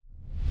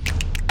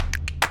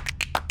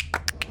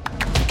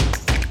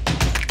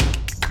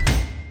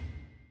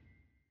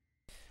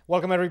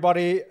Welcome,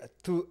 everybody,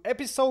 to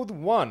episode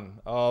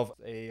 1 of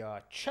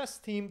a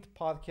chess-themed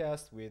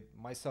podcast with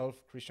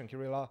myself, Christian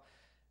Kirilla,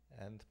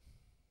 and...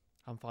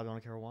 I'm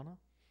Fabiano Caruana.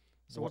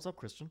 So what's up,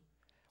 Christian?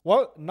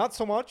 Well, not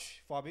so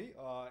much, Fabi.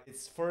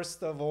 It's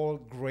first of all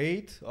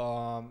great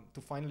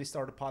to finally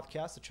start a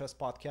podcast, a chess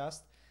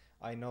podcast.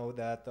 I know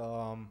that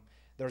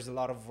there's a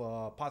lot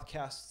of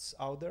podcasts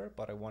out there,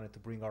 but I wanted to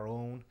bring our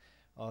own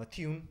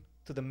tune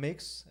to the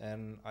mix,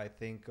 and I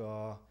think,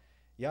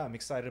 I'm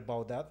excited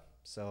about that.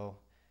 So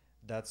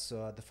that's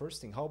the first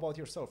thing. How about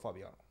yourself,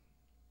 Fabiano?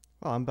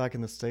 Well, I'm back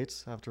in the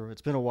States after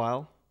it's been a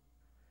while.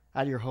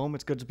 At your home,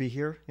 it's good to be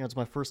here. It's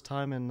my first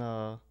time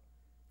in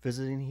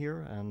visiting here,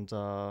 and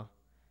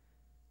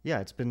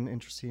it's been an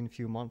interesting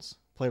few months.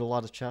 Played a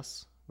lot of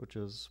chess, which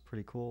is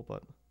pretty cool,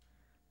 but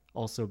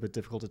also a bit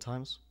difficult at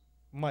times.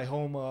 My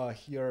home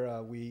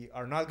here, we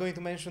are not going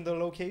to mention the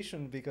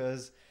location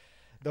because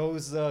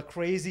those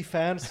crazy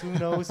fans, who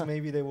knows,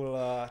 maybe they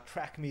will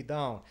track me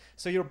down.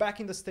 So you're back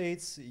in the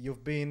States.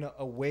 You've been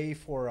away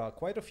for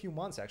quite a few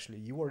months, actually.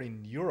 You were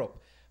in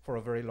Europe for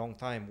a very long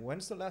time.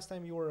 When's the last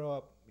time you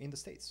were in the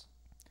States?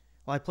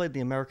 Well, I played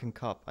the American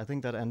Cup. I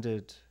think that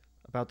ended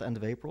about the end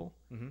of April.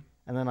 Mm-hmm.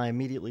 And then I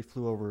immediately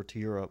flew over to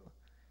Europe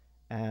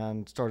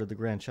and started the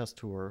Grand Chess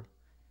Tour.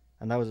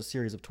 And that was a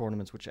series of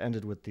tournaments which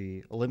ended with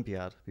the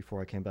Olympiad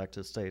before I came back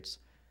to the States.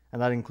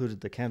 And that included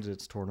the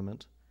Candidates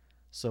Tournament.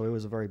 So it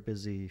was a very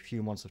busy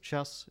few months of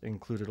chess. It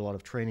included a lot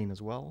of training as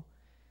well.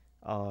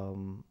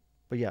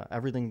 But yeah,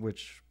 everything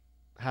which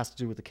has to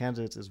do with the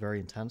candidates is very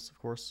intense, of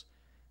course.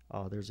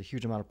 There's a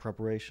huge amount of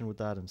preparation with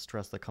that and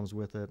stress that comes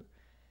with it.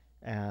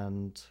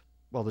 And,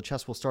 well, the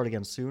chess will start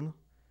again soon.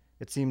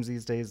 It seems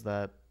these days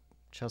that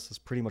chess is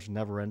pretty much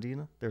never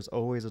ending. There's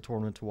always a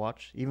tournament to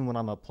watch. Even when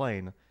I'm not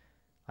playing,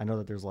 I know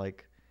that there's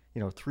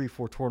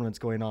 3-4 tournaments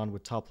going on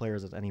with top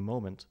players at any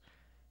moment.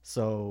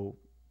 So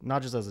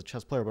not just as a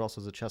chess player, but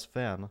also as a chess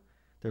fan,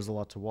 there's a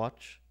lot to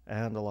watch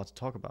and a lot to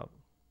talk about.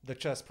 The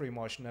chess pretty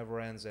much never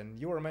ends. And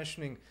you were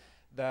mentioning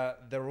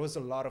that there was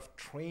a lot of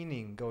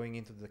training going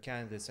into the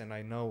candidates, and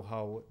I know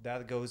how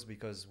that goes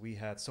because we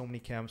had so many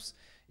camps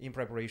in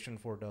preparation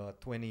for the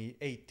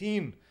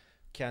 2018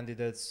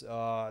 candidates.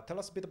 Tell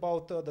us a bit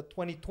about the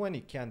 2020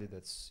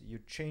 candidates. You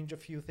changed a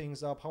few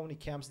things up. How many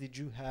camps did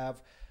you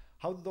have?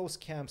 How do those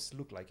camps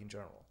look like in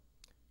general?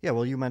 Yeah,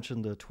 well, you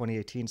mentioned the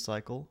 2018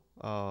 cycle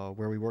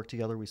where we worked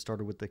together. We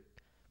started with the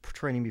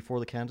training before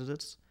the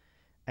candidates.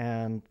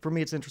 And for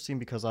me, it's interesting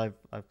because I've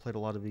played a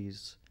lot of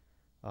these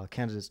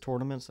candidates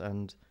tournaments,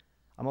 and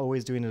I'm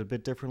always doing it a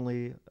bit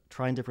differently,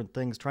 trying different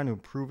things, trying to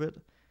improve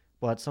it.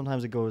 But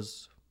sometimes it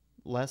goes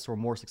less or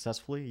more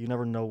successfully. You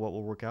never know what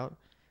will work out.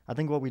 I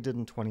think what we did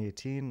in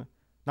 2018,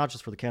 not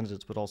just for the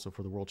candidates, but also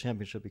for the World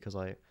Championship, because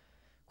I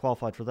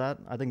qualified for that,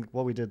 I think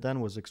what we did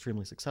then was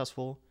extremely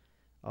successful.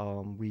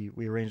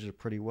 We arranged it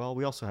pretty well.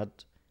 We also had,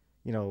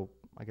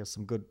 I guess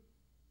some good,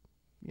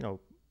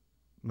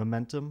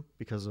 momentum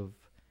because of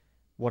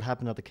what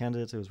happened at the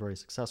candidates. It was very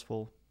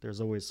successful.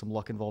 There's always some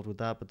luck involved with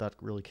that, but that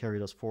really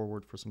carried us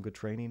forward for some good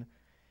training.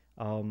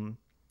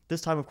 This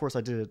time, of course,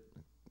 I did it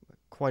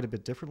quite a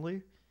bit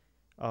differently.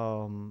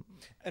 And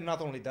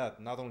not only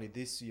that, not only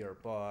this year,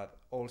 but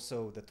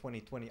also the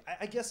 2020.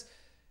 I guess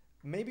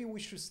maybe we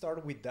should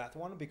start with that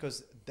one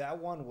because that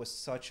one was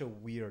such a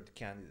weird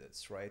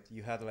candidates, right?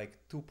 You had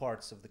 2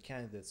 parts of the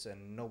candidates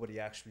and nobody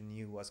actually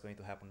knew what's going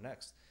to happen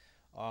next.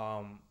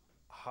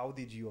 How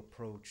did you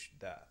approach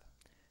that?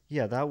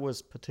 Yeah, that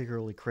was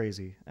particularly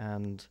crazy.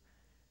 And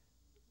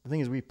the thing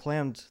is, we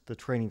planned the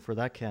training for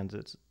that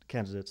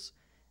candidates,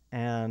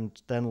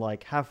 and then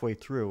halfway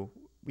through,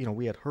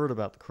 we had heard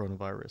about the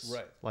coronavirus,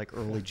 right?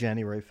 Early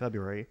January,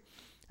 February,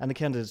 and the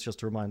candidates, just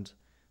to remind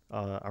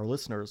our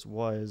listeners,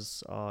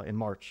 was in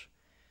March.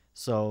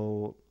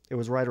 So it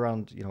was right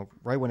around,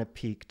 right when it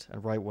peaked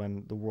and right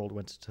when the world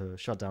went to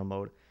shutdown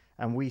mode.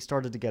 And we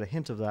started to get a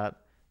hint of that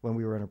when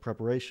we were in a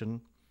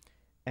preparation.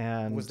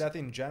 And was that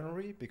in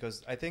January?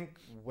 Because I think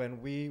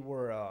when we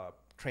were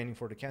training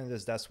for the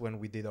candidates, that's when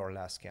we did our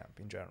last camp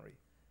in January.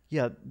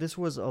 Yeah, this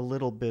was a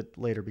little bit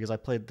later because I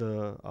played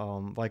the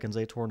Vikings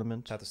A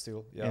tournament Tata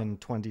Steel, yeah. in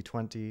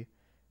 2020.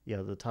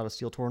 Yeah, the Tata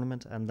Steel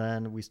tournament. And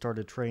then we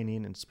started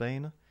training in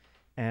Spain.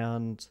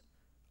 And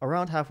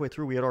around halfway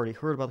through, we had already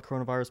heard about the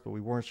coronavirus, but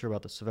we weren't sure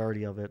about the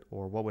severity of it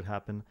or what would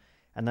happen.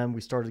 And then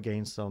we started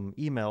getting some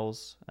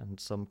emails and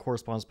some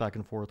correspondence back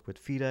and forth with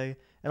FIDE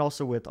and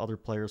also with other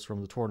players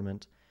from the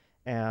tournament.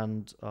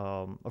 And,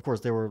 of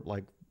course, there were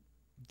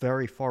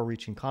very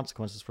far-reaching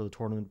consequences for the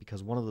tournament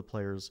because one of the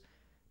players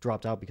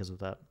dropped out because of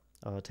that.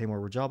 Timur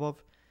Rajabov,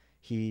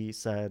 he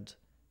said,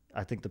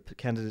 I think the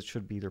candidates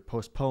should be either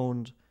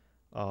postponed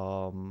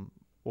or,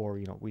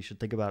 we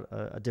should think about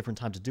a different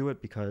time to do it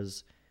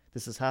because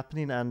this is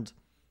happening. And,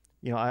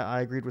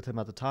 I agreed with him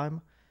at the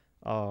time.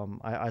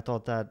 I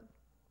thought that,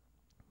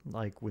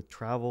 with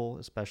travel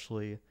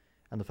especially,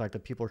 and the fact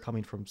that people are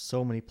coming from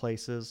so many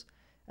places,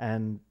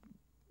 and,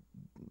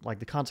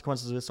 the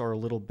consequences of this are a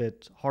little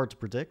bit hard to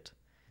predict.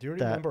 Do you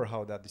remember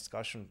how that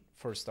discussion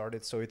first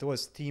started? So it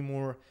was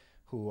Timur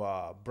who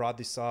brought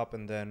this up,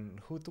 and then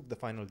who took the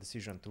final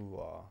decision to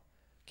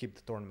keep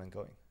the tournament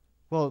going?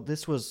 Well,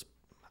 this was,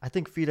 I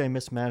think FIDE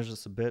mismanaged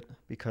this a bit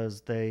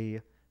because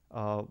they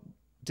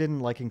didn't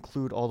like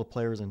include all the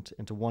players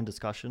into one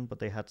discussion, but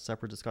they had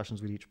separate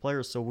discussions with each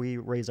player. So we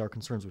raised our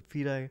concerns with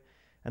FIDE,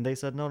 and they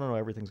said, no,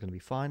 everything's going to be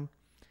fine.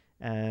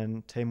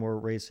 And Timur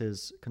raised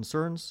his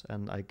concerns,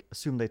 and I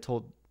assume they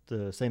told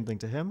the same thing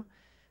to him.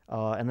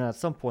 And then at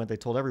some point, they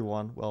told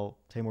everyone, well,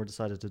 Timur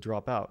decided to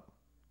drop out.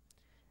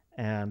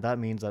 And that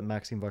means that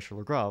Maxime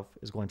Vachier-Lagrave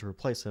is going to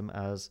replace him,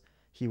 as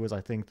he was,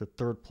 I think, the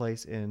third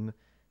place in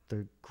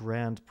the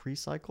Grand Prix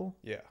cycle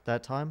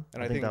that time.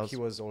 And I think he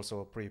was also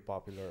a pretty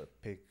popular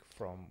pick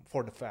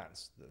for the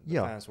fans.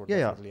 The fans were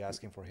definitely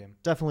asking for him.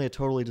 Definitely a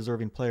totally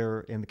deserving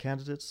player in the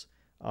candidates.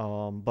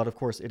 But of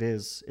course, it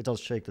does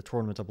shake the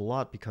tournament up a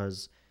lot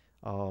because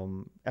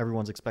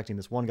everyone's expecting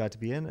this one guy to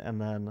be in,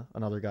 and then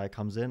another guy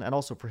comes in. And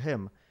also for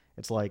him,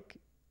 it's like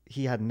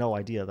he had no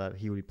idea that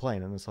he would be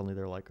playing, and then suddenly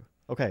they're like,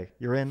 okay,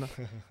 you're in,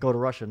 go to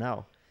Russia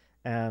now.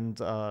 And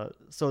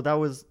so that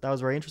was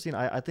very interesting.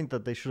 I think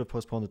that they should have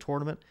postponed the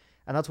tournament,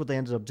 and that's what they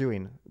ended up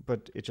doing.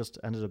 But it just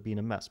ended up being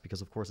a mess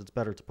because, of course, it's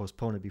better to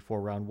postpone it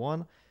before round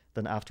 1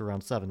 than after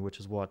round 7, which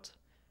is what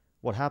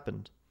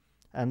happened.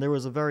 And there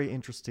was a very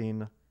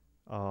interesting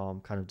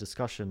kind of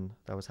discussion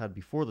that was had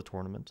before the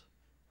tournament.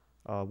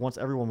 Once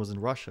everyone was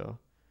in Russia,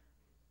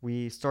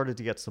 we started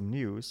to get some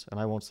news, and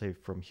I won't say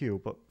from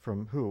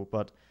who,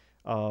 but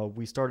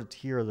we started to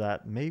hear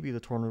that maybe the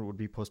tournament would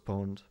be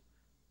postponed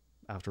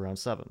after round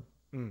 7,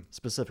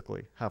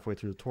 specifically halfway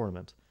through the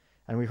tournament.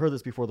 And we heard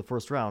this before the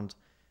first round,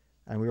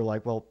 and we were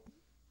like, well,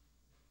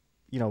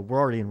 we're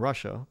already in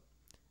Russia.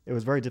 It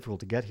was very difficult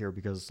to get here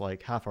because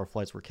like half our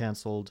flights were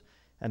canceled,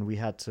 and we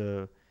had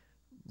to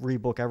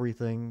rebook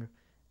everything,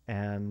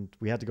 and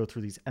we had to go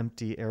through these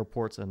empty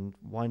airports and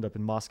wind up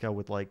in Moscow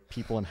with like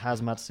people in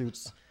hazmat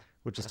suits,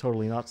 which is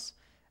totally nuts.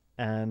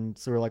 And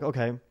so we're like,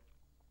 okay,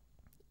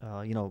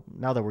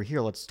 now that we're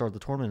here, let's start the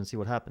tournament and see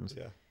what happens.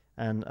 Yeah.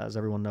 And as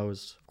everyone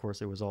knows, of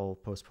course, it was all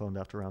postponed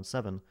after round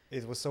 7.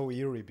 It was so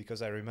eerie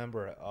because I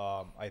remember,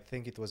 I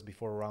think it was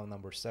before round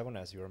number 7,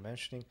 as you were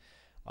mentioning.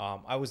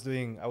 I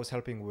was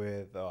helping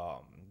with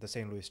the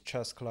St. Louis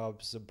Chess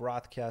Club's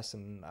broadcast,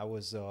 and I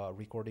was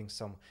recording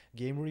some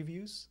game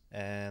reviews,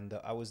 and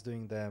I was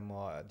doing them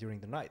during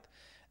the night.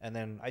 And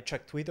then I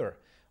checked Twitter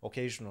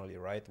occasionally,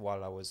 right,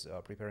 while I was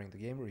preparing the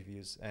game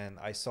reviews, and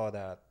I saw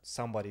that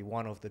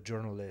one of the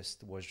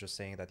journalists was just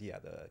saying that,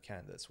 the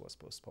candidates was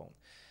postponed.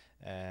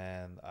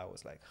 And I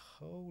was like,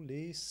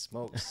 holy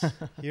smokes,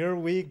 here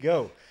we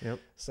go. Yep.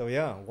 So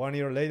 1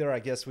 year later, I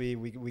guess we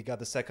got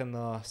the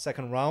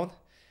second round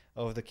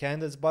of the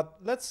candidates. But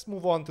let's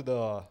move on to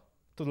the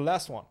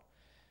last one.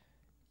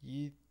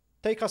 You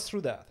take us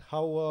through that.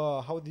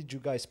 How did you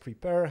guys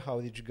prepare? How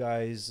did you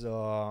guys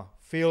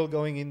feel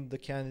going in the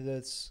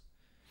candidates?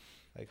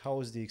 Like, how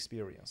was the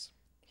experience?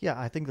 Yeah,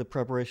 I think the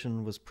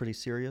preparation was pretty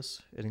serious.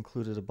 It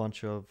included a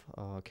bunch of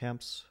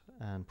camps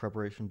and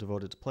preparation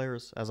devoted to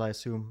players. As I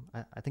assume,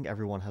 I think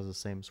everyone has the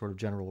same sort of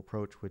general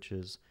approach, which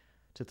is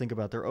to think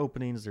about their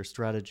openings, their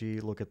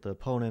strategy, look at the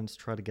opponents,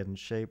 try to get in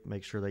shape,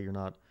 make sure that you're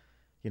not,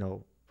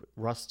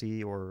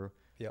 rusty or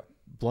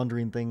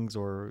blundering things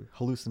or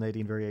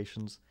hallucinating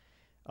variations.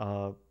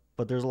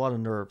 But there's a lot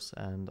of nerves,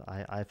 and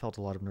I felt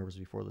a lot of nerves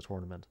before the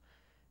tournament.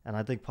 And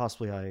I think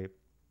possibly I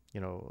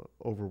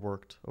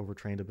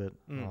overtrained a bit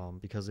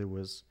because it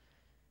was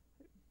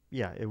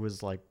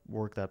like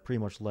work that pretty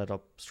much led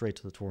up straight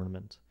to the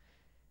tournament.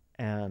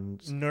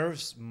 And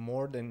nerves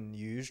more than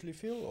you usually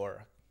feel,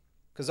 or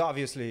because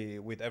obviously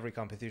with every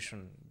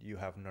competition you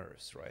have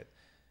nerves, right?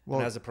 Well,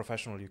 and as a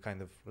professional, you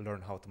kind of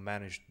learn how to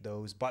manage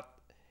those. But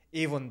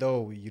even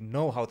though you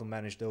know how to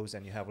manage those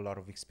and you have a lot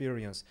of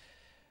experience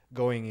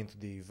going into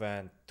the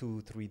event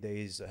 2-3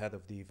 days ahead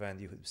of the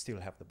event, you still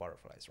have the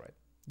butterflies, right?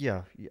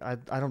 Yeah,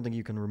 I don't think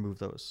you can remove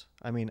those.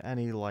 I mean,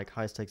 any like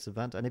high stakes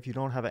event, and if you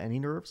don't have any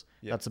nerves,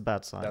 that's a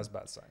bad sign. That's a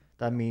bad sign.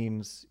 That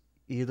means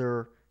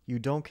either you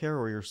don't care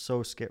or you're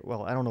so scared.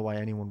 Well, I don't know why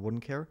anyone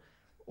wouldn't care,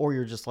 or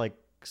you're just like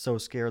so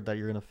scared that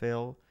you're gonna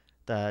fail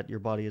that your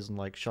body is in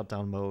like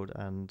shutdown mode,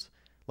 and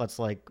let's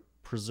make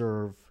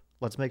sure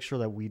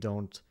that we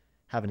don't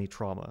have any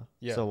trauma.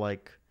 Yeah. So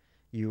like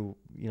you're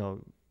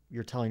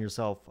telling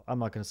yourself, I'm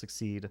not gonna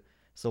succeed,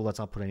 so let's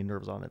not put any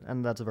nerves on it,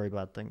 and that's a very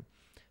bad thing.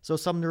 So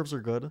some nerves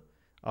are good.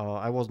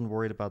 I wasn't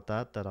worried about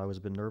that I was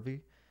a bit nervy.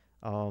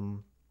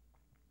 In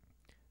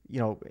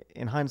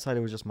hindsight, it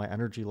was just my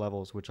energy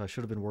levels, which I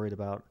should have been worried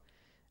about.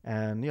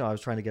 And, I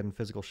was trying to get in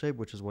physical shape,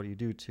 which is what you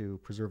do to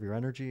preserve your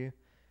energy.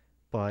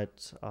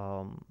 But,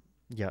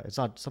 it's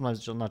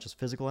sometimes not just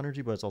physical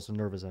energy, but it's also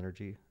nervous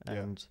energy.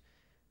 And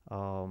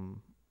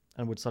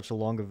with such a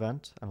long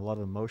event and a lot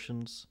of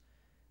emotions,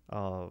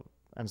 and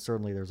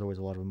certainly there's always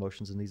a lot of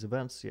emotions in these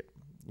events,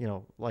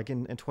 like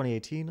in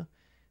 2018,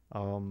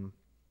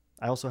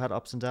 I also had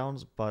ups and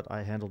downs, but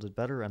I handled it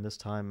better, and this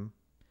time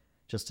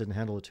just didn't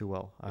handle it too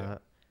well.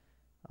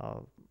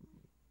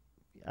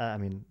 I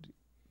mean,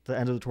 the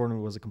end of the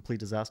tournament was a complete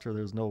disaster.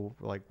 There's no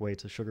way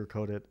to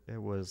sugarcoat it.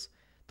 It was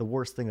the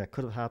worst thing that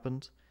could have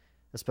happened,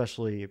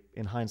 especially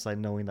in hindsight,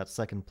 knowing that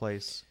second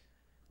place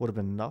would have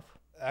been enough.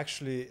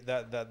 Actually,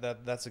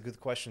 that's a good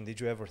question. Did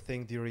you ever think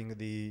during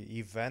the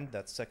event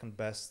that second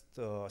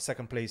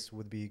place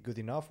would be good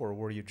enough, or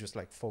were you just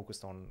like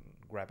focused on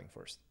grabbing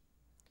first?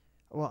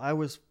 Well, I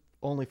was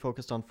only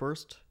focused on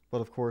first,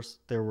 but of course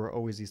there were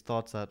always these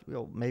thoughts that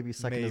maybe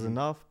second is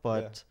enough,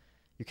 but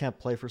you can't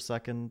play for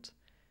second.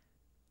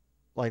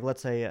 Like,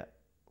 let's say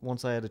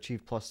once I had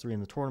achieved +3 in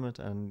the tournament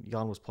and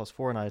Jan was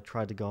 +4, and I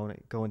tried to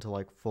go into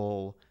like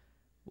full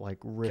like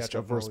risk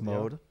averse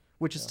mode,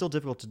 which is still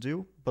difficult to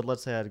do, but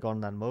let's say I had gone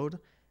in that mode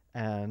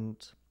and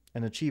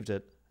achieved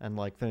it and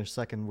like finished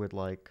second with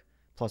like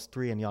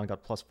 +3 and Jan got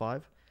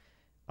 +5.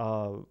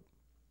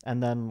 And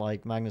then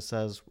like Magnus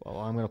says, well,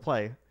 I'm going to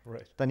play.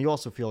 Right. Then you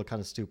also feel kind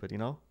of stupid,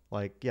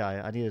 Like,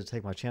 I needed to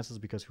take my chances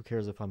because who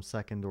cares if I'm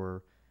second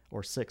or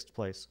sixth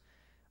place.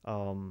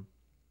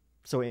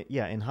 So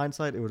in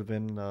hindsight, it would have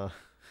been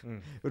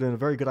it would have been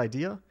a very good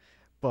idea,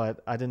 but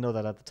I didn't know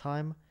that at the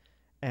time.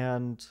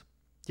 And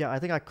I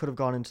think I could have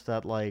gone into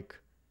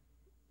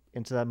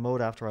that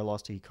mode after I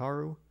lost to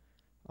Hikaru.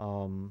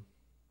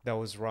 That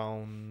was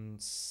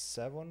round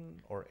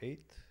 7 or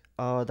 8.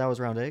 That was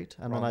round 8,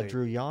 and then I 8.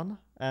 drew Jan.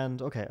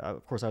 And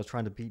of course I was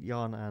trying to beat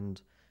Jan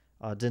and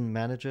didn't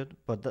manage it.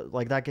 But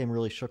that game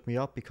really shook me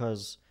up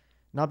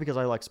not because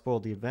I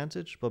spoiled the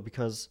advantage, but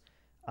because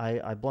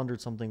I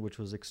blundered something which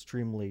was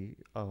extremely.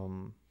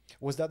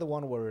 Was that the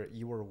one where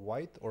you were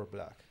white or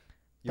black?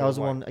 That was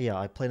the one. Yeah,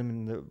 I played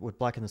him with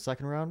black in the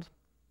second round,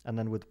 and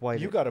then with white.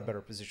 You got a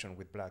better position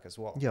with black as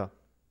well.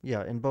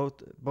 Yeah. In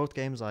both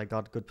games, I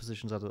got good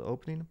positions out of the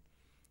opening.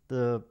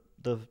 The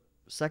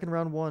second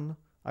round one,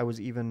 I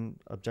was even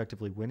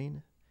objectively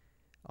winning.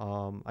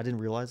 I didn't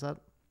realize that.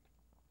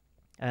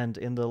 And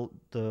in the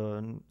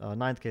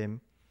ninth game,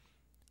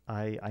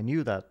 I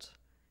knew that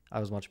I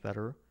was much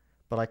better,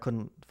 but I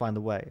couldn't find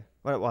the way.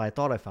 Well, I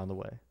thought I found the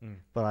way,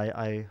 but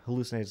I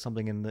hallucinated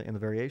something in the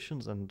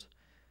variations, and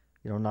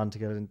not to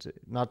get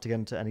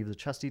into any of the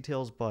chess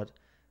details, but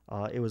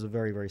it was a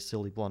very, very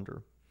silly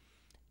blunder,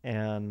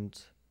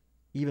 and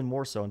even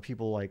more so. And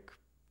people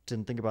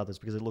didn't think about this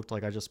because it looked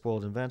like I just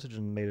spoiled an advantage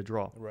and made a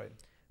draw. Right.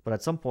 But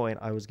at some point,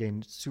 I was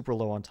getting super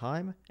low on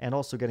time and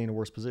also getting a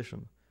worse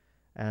position.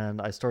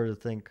 And I started to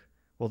think,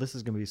 well, this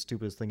is going to be the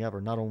stupidest thing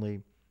ever. Not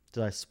only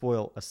did I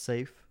spoil a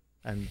safe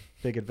and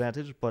big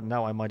advantage, but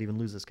now I might even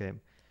lose this game.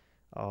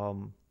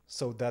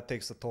 So that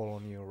takes a toll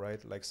on you,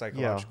 right? Like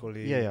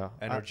psychologically,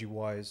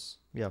 energy-wise.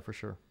 Yeah, for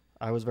sure.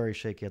 I was very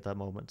shaky at that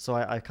moment. So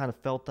I kind of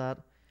felt that.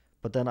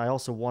 But then I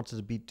also wanted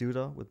to beat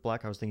Duda with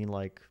black. I was thinking,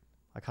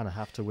 I kind of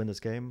have to win this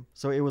game.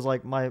 So it was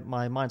like my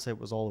mindset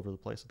was all over the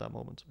place at that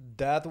moment.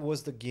 That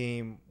was the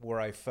game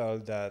where I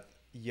felt that,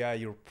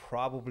 you're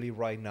probably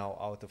right now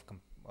out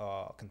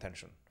of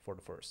contention for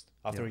the first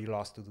after you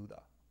lost to Duda.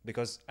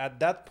 Because at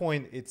that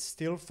point, it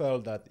still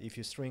felt that if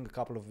you string a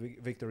couple of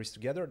victories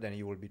together, then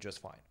you will be just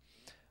fine.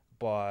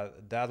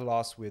 But that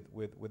loss with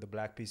the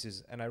black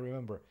pieces, and I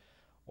remember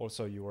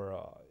also you were,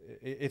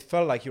 it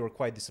felt like you were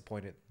quite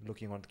disappointed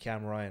looking on the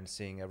camera and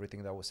seeing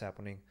everything that was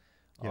happening.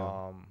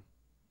 Yeah.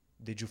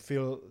 Did you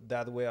feel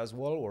that way as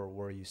well, or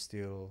were you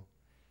still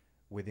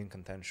within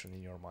contention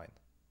in your mind?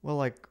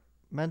 Well,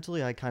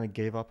 mentally, I kind of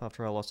gave up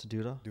after I lost to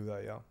Duda.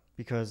 Duda, yeah.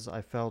 Because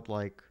I felt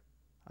like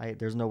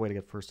there's no way to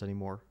get first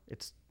anymore.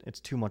 It's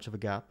too much of a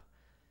gap,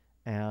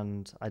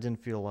 and I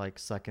didn't feel like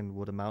second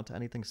would amount to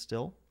anything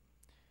still.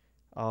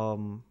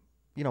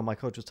 My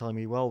coach was telling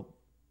me, well,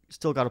 you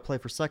still got to play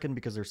for second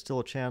because there's still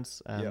a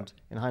chance. And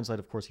in hindsight,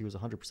 of course, he was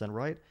 100%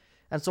 right.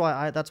 And so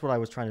I that's what I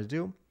was trying to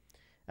do.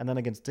 And then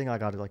against Ding, I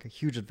got a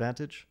huge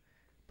advantage.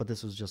 But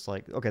this was just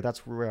okay,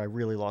 that's where I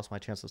really lost my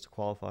chances to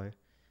qualify.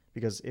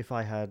 Because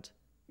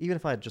even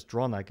if I had just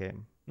drawn that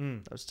game,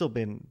 I would still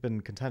been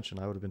in contention.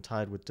 I would have been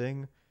tied with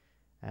Ding.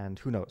 And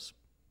who knows?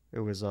 It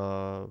was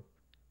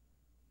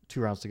 2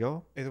 rounds to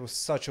go. It was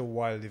such a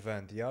wild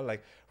event, yeah?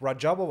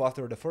 Rajabov,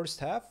 after the first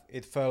half,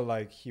 it felt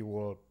like he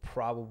will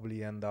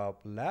probably end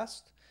up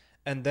last.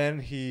 And then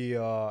he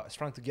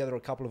strung together a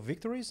couple of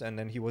victories, and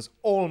then he was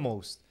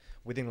almost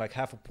within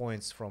half a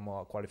points from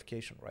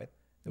qualification, right?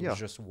 It was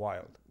just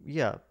wild.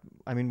 Yeah.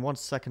 I mean,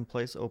 once second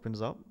place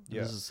opens up,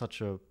 this is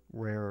such a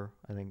rare,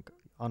 I think,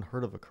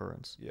 unheard of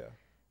occurrence. Yeah.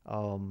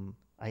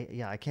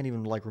 I can't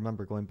even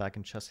remember going back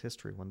in chess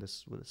history when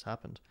this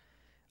happened.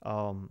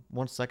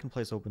 Once second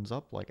place opens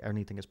up,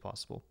 anything is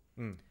possible.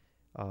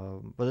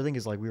 But the thing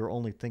is, we were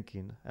only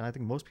thinking, and I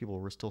think most people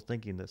were still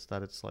thinking this,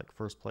 that it's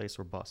first place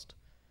or bust.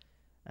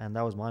 And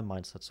that was my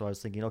mindset. So I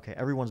was thinking, okay,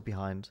 everyone's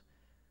behind.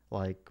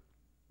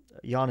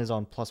 Jan is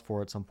on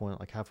 +4 at some point,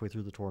 halfway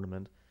through the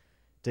tournament.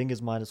 Ding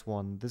is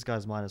 -1. This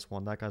guy's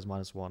 -1. That guy's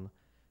 -1.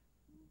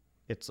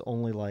 It's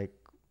only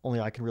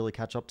I can really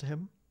catch up to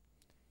him.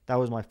 That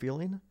was my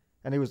feeling.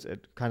 And it was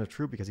kind of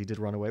true because he did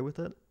run away with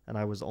it. And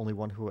I was the only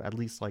one who, at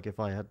least if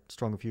I had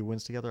strung a few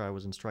wins together, I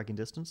was in striking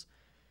distance.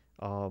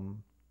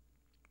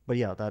 But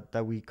yeah,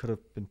 that we could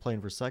have been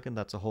playing for second,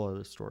 that's a whole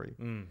other story.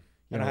 And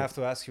I have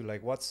to ask you,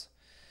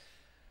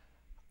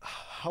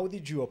 how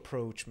did you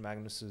approach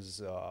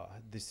Magnus's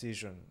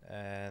decision,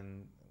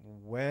 and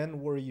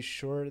when were you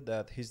sure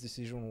that his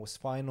decision was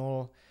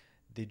final?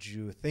 Did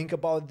you think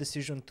about the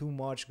decision too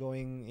much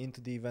going into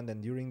the event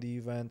and during the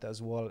event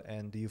as well?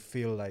 And do you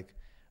feel like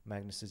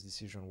Magnus's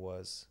decision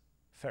was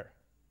fair?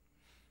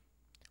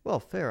 Well,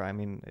 fair. I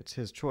mean, it's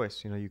his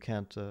choice. You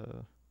can't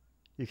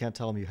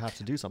tell him you have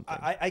to do something.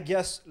 I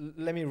guess,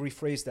 let me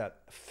rephrase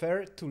that.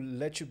 Fair to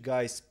let you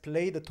guys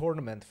play the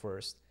tournament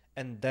first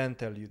and then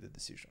tell you the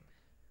decision.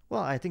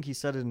 Well, I think he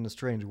said it in a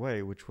strange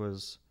way, which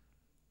was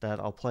that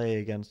I'll play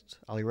against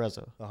Ali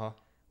Reza.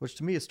 Which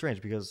to me is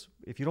strange, because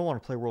if you don't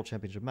want to play a world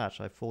championship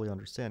match, I fully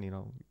understand,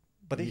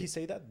 But did he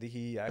say that? Did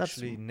he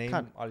actually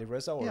name Ali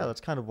Reza? Or? Yeah,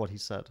 that's kind of what he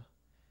said.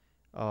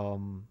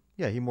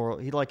 Yeah,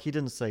 he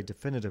didn't say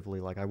definitively,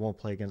 like, I won't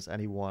play against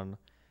anyone,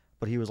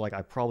 but he was like,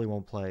 I probably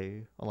won't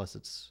play unless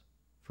it's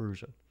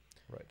Firouzja.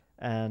 Right.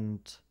 And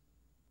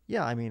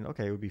yeah, I mean,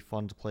 okay, it would be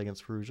fun to play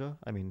against Firouzja.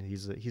 I mean,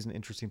 he's an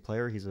interesting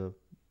player. He's the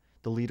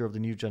leader of the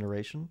new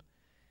generation.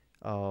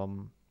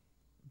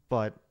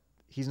 But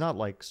he's not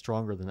like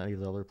stronger than any of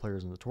the other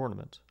players in the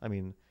tournament. I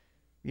mean,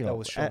 that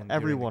was shown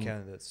everyone, during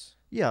the candidates.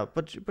 Yeah,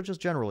 but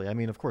just generally, I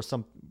mean, of course,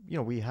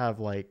 we have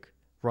like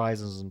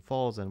rises and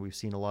falls, and we've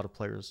seen a lot of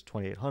players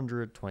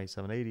 2800,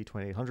 2780,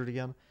 2800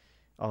 again.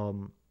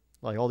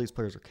 Like all these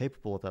players are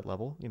capable at that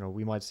level.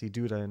 We might see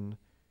Duda in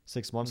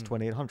 6 months,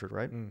 2800,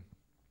 right?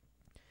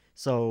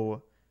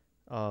 So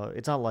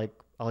it's not like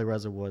Ali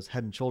Reza was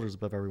head and shoulders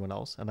above everyone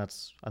else, and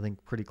that's, I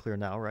think, pretty clear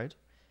now, right?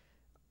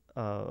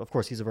 Of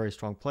course, he's a very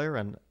strong player,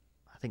 and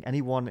I think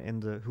anyone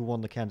who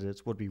won the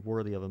candidates would be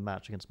worthy of a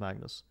match against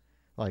Magnus,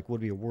 like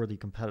would be a worthy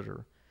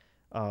competitor.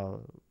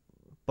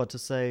 But to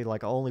say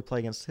like I'll only play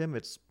against him,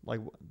 it's like,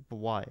 but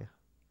why?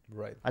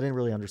 Right. I didn't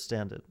really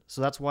understand it,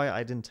 so that's why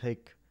I didn't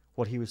take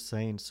what he was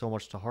saying so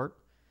much to heart,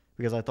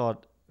 because I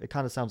thought it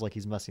kind of sounds like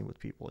he's messing with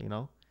people,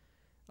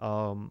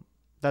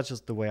 That's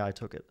just the way I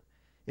took it.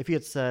 If he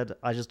had said,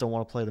 I just don't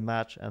want to play the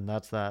match, and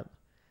that's that,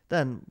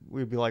 then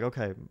we'd be like,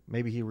 okay,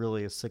 maybe he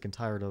really is sick and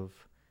tired of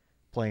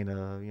playing a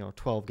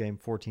 12-game,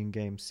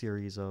 14-game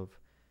series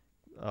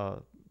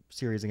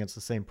against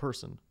the same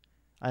person.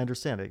 I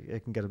understand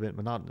it can get a bit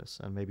monotonous,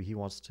 and maybe he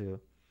wants to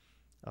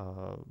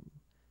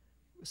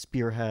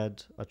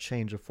spearhead a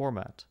change of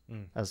format,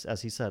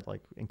 as he said,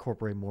 like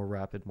incorporate more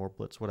rapid, more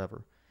blitz,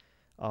 whatever.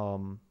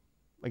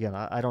 Again,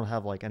 I don't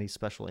have like any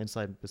special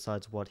insight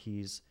besides what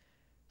he's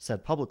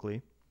said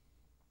publicly.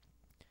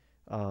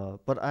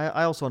 But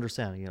I also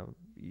understand,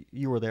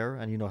 you were there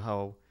and you know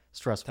how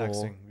stressful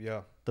Taxing,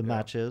 the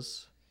match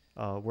is,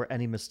 where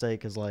any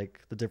mistake is like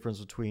the difference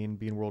between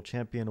being world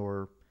champion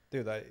or...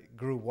 Dude, I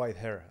grew white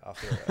hair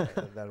after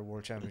that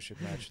world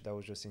championship match. That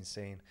was just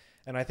insane.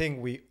 And I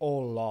think we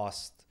all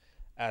lost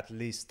at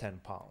least 10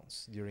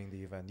 pounds during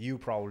the event. You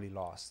probably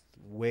lost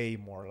way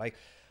more. Like,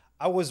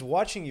 I was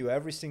watching you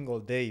every single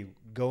day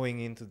going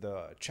into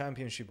the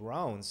championship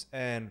rounds,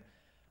 and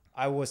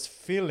I was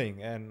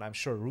feeling, and I'm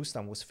sure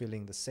Rustam was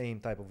feeling the same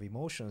type of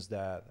emotions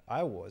that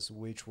I was,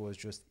 which was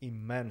just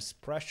immense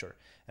pressure.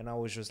 And I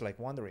was just like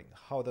wondering,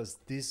 how does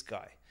this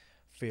guy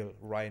feel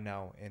right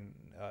now in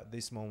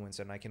these moments?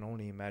 And I can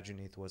only imagine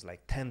it was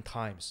like 10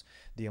 times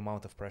the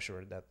amount of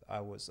pressure that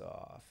I was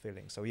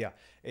feeling. So yeah,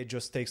 it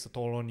just takes a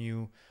toll on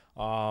you.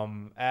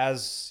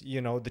 As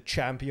the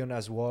champion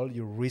as well,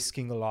 you're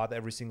risking a lot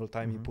every single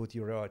time you put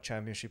your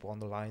championship on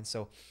the line.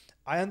 So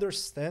I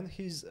understand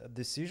his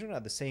decision.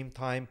 At the same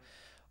time,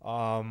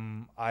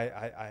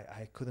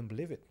 I couldn't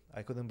believe it.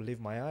 I couldn't believe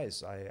my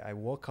eyes. I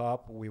woke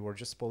up. We were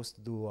just supposed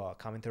to do a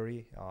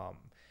commentary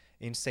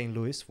in St.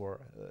 Louis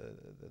for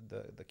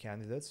the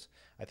candidates.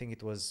 I think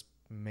it was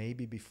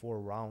maybe before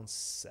round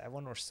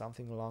 7 or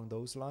something along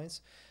those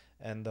lines.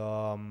 And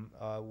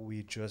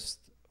we just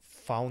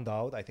found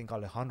out, I think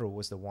Alejandro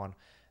was the one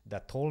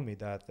that told me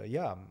that,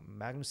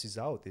 Magnus is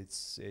out.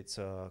 It's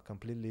a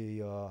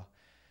completely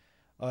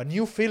a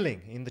new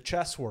feeling in the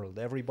chess world.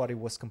 Everybody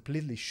was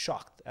completely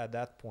shocked at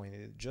that point.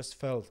 It just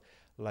felt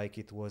like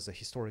it was a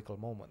historical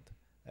moment.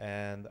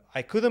 And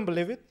I couldn't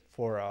believe it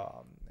for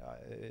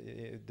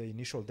the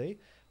initial day.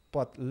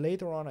 But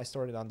later on, I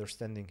started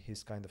understanding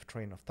his kind of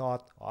train of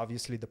thought.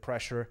 Obviously, the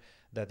pressure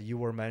that you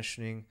were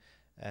mentioning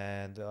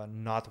and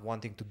not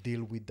wanting to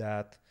deal with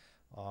that.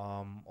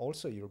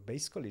 Also, you're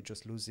basically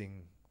just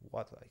losing,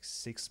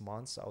 6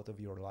 months out of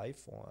your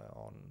life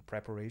on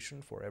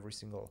preparation for every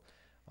single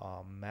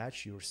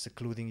match. You're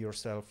secluding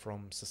yourself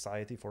from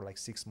society for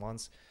 6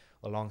 months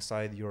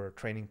alongside your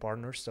training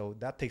partners. So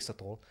that takes a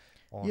toll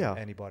on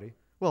anybody.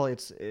 Well,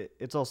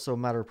 it's also a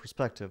matter of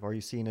perspective. Are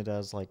you seeing it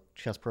as like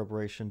chess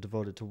preparation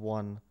devoted to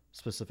one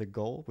specific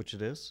goal, which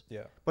it is?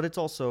 Yeah. But it's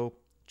also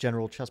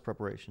general chess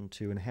preparation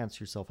to enhance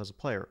yourself as a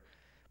player.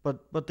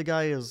 But the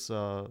guy is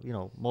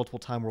multiple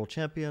time world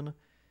champion.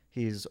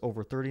 He's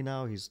over 30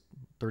 now. He's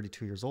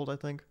 32 years old, I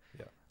think.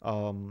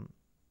 Yeah.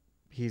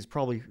 He's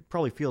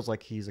probably feels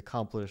like he's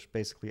accomplished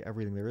basically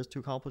everything there is to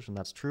accomplish, and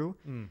that's true.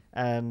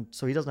 And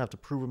so he doesn't have to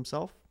prove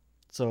himself.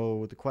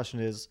 So the question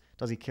is,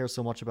 does he care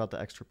so much about the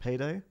extra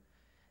payday?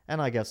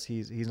 And I guess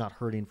he's not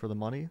hurting for the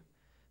money.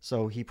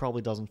 So he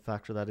probably doesn't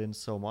factor that in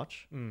so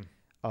much. Mm.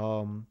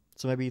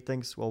 So maybe he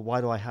thinks, well,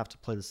 why do I have to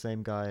play the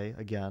same guy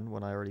again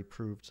when I already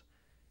proved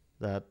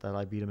that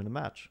I beat him in a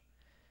match?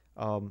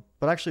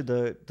 But actually,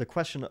 the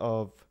question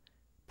of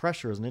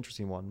pressure is an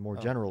interesting one more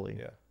generally.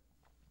 Yeah.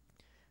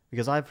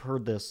 Because I've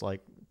heard this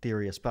like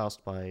theory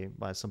espoused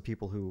by some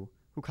people who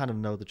kind of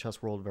know the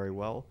chess world very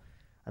well,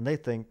 and they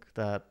think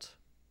that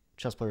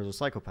chess players are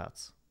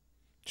psychopaths.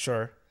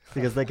 Sure.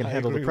 Because they can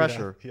handle the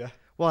pressure. Yeah.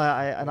 Well,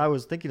 I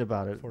was thinking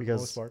about it For the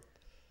because, most part.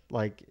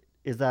 like,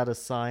 is that a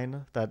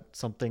sign that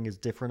something is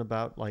different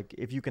about, like,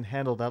 if you can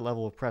handle that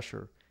level of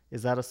pressure,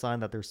 is that a sign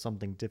that there's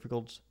something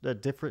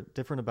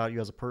different about you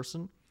as a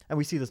person? And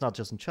we see this not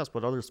just in chess,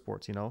 but other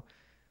sports, you know,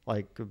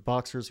 like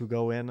boxers who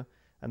go in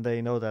and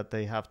they know that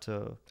they have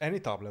to Any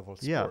top level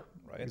sport, yeah,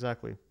 right?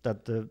 exactly.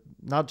 That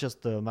not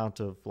just the amount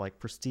of like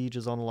prestige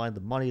is on the line, the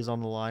money is on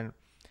the line,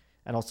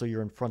 and also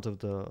you're in front of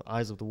the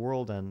eyes of the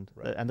world, and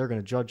they're going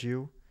to judge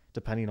you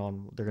depending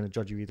on they're going to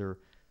judge you either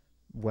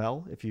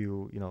well if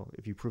you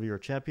prove you're a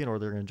champion, or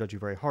they're going to judge you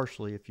very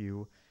harshly if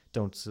you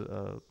don't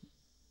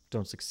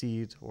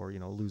succeed or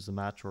lose the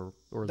match or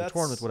the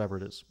tournament, whatever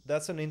it is.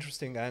 That's an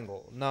interesting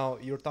angle. Now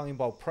you're talking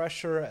about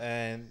pressure,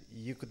 and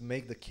you could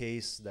make the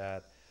case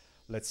that,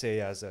 let's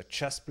say, as a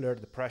chess player,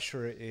 the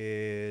pressure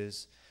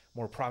is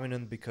more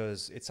prominent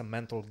because it's a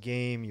mental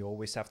game. You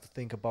always have to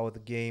think about the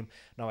game.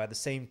 Now, at the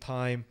same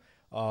time,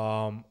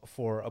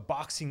 for a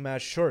boxing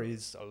match, sure,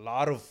 it's a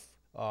lot of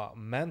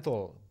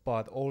mental,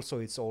 but also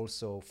it's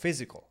also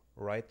physical,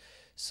 right?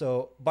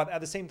 So, but at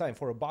the same time,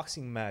 for a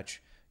boxing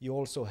match, you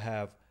also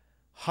have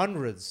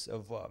hundreds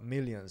of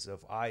millions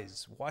of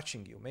eyes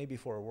watching you. Maybe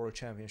for a world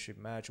championship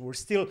match, we're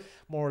still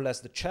more or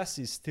less, the chess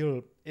is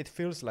still, it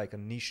feels like a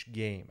niche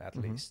game at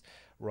least,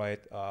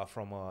 right?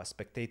 From a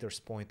spectator's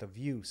point of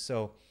view.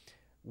 So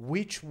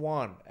which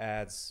one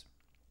adds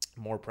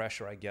more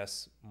pressure? I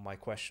guess my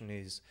question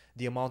is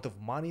the amount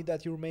of money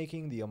that you're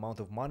making, the amount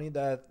of money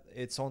that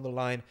it's on the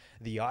line,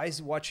 the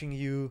eyes watching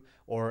you,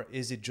 or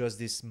is it just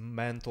this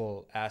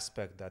mental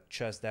aspect that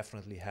chess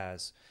definitely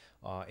has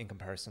in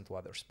comparison to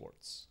other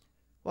sports?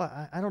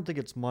 Well, I don't think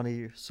it's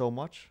money so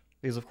much,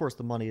 because of course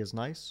the money is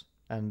nice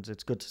and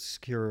it's good to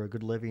secure a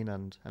good living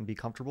and be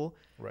comfortable.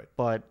 Right.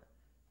 But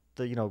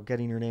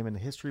getting your name in the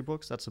history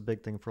books, that's a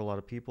big thing for a lot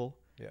of people.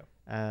 Yeah.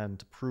 And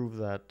to prove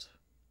that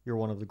you're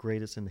one of the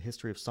greatest in the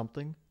history of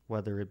something,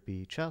 whether it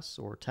be chess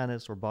or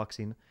tennis or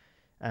boxing.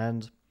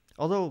 And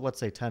although let's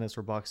say tennis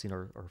or boxing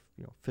are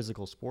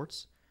physical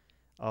sports,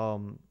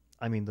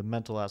 I mean the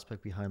mental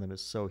aspect behind them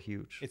is so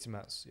huge. It's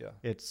immense, yeah.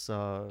 It's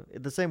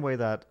the same way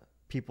that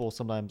people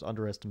sometimes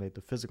underestimate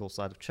the physical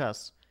side of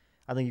chess.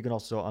 I think you can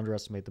also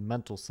underestimate the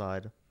mental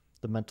side,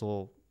 the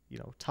mental,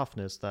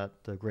 toughness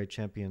that the great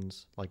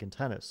champions like in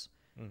tennis.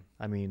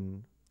 I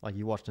mean, like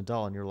you watch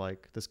Nadal and you're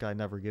like, this guy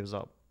never gives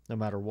up, no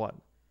matter what.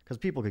 Because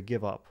people could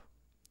give up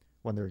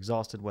when they're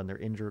exhausted, when they're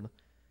injured,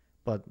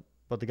 but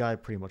the guy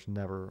pretty much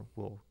never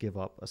will give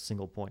up a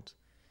single point.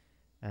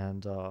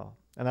 And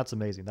that's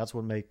amazing. That's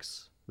what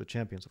makes the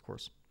champions, of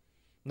course.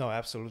 No,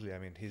 absolutely. I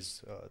mean,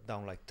 he's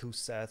down like 2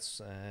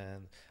 sets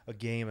and a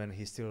game, and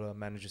he still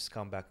manages to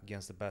come back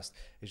against the best.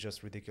 It's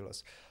just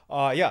ridiculous.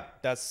 Yeah,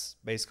 that's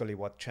basically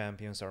what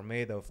champions are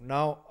made of.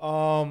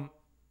 Now,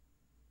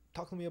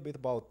 talk to me a bit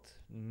about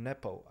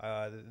Nepo.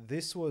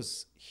 This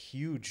was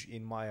huge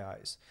in my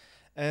eyes.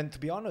 And to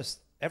be honest,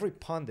 every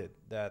pundit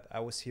that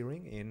I was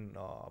hearing in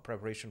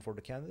preparation for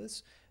the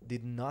candidates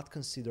did not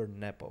consider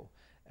Nepo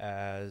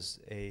as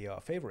a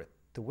favorite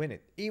to win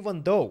it,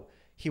 even though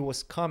he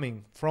was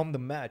coming from the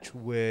match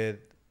with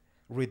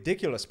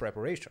ridiculous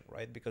preparation,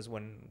 right? Because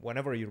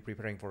whenever you're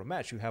preparing for a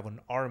match, you have an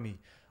army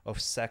of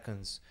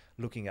seconds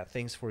looking at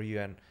things for you,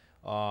 and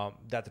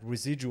that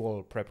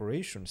residual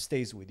preparation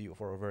stays with you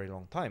for a very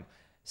long time.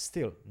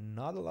 Still,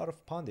 not a lot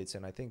of pundits,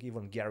 and I think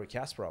even Gary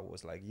Kasparov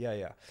was like,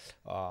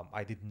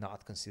 I did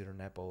not consider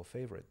Nepo a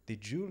favorite.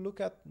 Did you look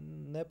at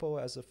Nepo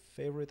as a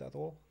favorite at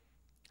all?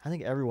 I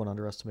think everyone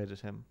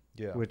underestimated him,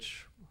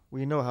 which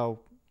we know how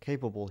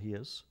capable he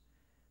is.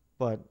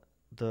 But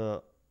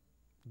the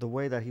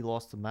way that he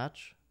lost the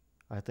match,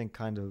 I think,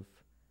 kind of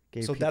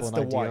gave people an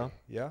idea. Why.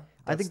 Yeah,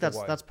 I think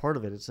that's part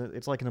of it.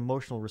 It's like an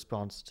emotional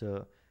response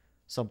to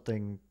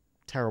something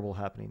terrible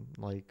happening.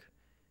 Like,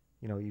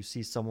 you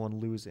see someone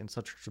lose in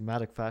such a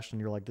dramatic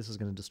fashion, you're like, this is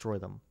going to destroy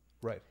them.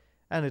 Right.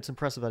 And it's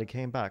impressive that he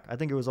came back. I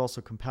think it was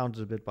also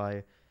compounded a bit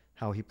by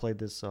how he played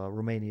this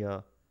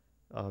Romania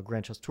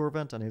Grand Chess Tour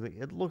event, and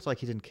it looked like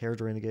he didn't care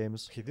during the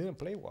games. He didn't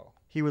play well.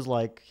 He was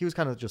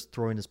kind of just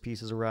throwing his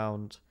pieces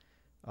around.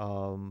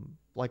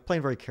 Like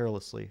playing very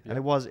carelessly, and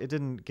it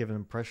didn't give an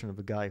impression of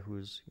a guy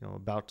who's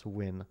about to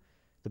win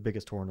the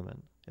biggest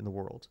tournament in the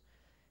world.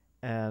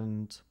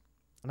 And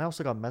I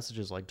also got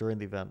messages like during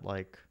the event,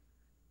 like,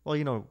 well,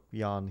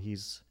 Jan,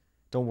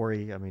 don't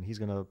worry, I mean he's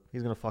gonna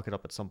fuck it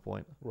up at some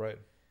point, right?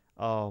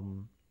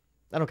 And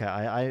okay,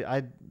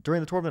 I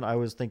during the tournament I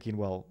was thinking,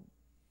 well,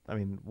 I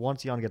mean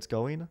once Jan gets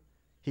going,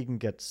 he can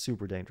get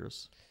super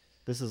dangerous.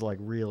 This is like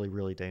really,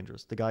 really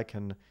dangerous. The guy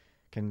can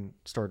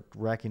start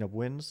racking up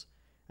wins,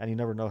 and you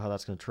never know how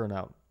that's going to turn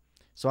out.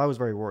 So I was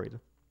very worried.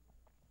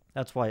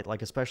 That's why,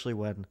 like, especially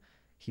when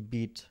he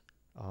beat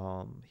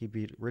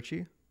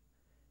Richie,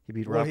 he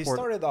beat Well, he Rapport.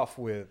 started off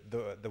with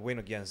the win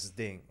against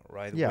Ding,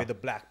 right? Yeah. With the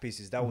black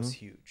pieces. That was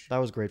huge. That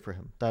was great for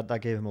him. That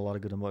gave him a lot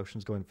of good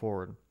emotions going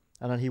forward.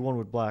 And then he won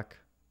with black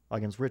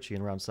against Richie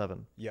in round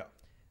 7. Yeah.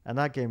 And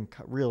that game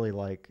really,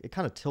 like, it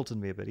kind of tilted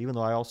me a bit. Even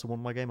though I also won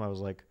my game, I was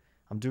like,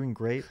 I'm doing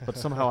great, but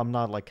somehow I'm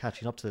not, like,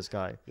 catching up to this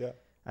guy. Yeah.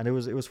 And it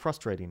was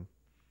frustrating.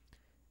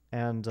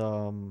 And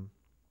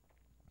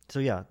so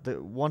yeah,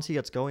 once he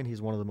gets going,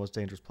 he's one of the most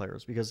dangerous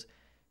players because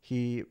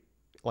he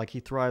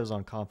thrives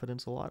on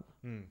confidence a lot.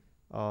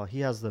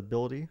 He has the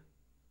ability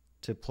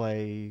to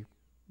play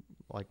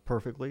like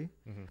perfectly,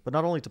 but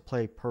not only to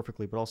play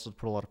perfectly, but also to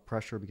put a lot of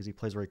pressure because he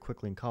plays very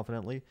quickly and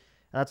confidently.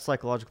 And that's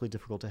psychologically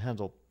difficult to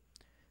handle.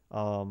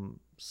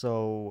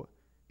 So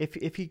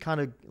if he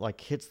kind of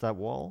like hits that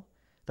wall,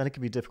 then it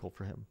can be difficult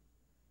for him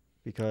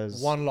because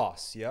one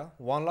loss.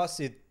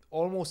 It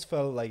almost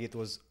felt like it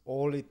was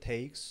all it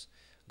takes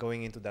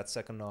going into that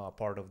second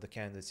part of the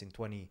candidates in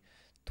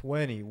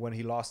 2020 when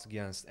he lost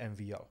against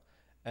MVL,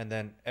 and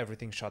then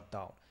everything shut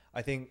down.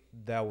 I think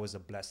that was a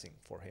blessing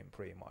for him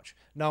pretty much.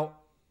 Now,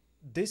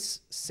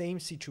 this same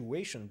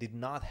situation did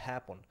not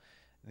happen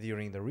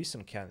during the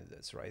recent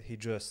candidates, right? He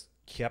just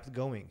kept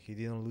going. He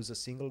didn't lose a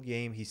single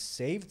game. He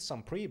saved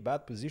some pretty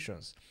bad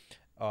positions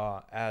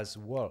as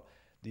well.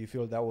 Do you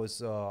feel that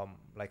was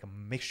like a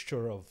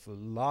mixture of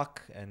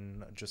luck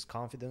and just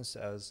confidence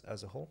as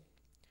a whole?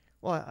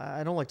 Well,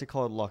 I don't like to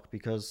call it luck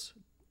because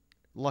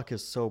luck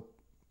is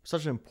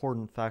such an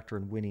important factor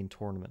in winning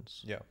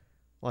tournaments. Yeah.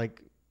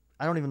 Like,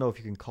 I don't even know if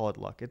you can call it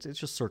luck. It's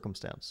just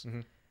circumstance.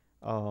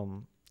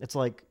 It's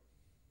like,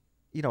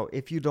 you know,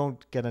 if you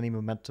don't get any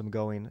momentum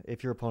going,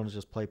 if your opponents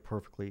just play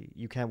perfectly,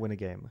 you can't win a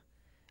game.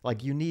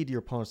 Like, you need your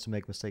opponents to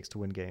make mistakes to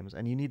win games,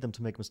 and you need them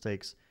to make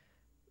mistakes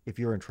if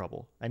you're in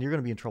trouble, and you're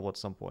going to be in trouble at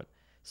some point.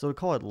 So to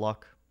call it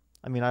luck,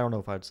 I mean, I don't know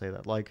if I would say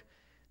that. Like,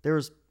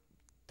 there's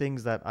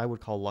things that I would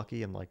call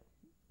lucky in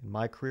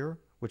my career,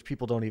 which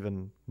people don't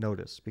even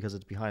notice because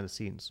it's behind the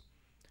scenes.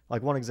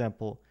 Like, one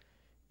example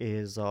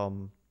is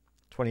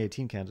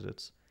 2018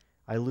 candidates.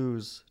 I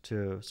lose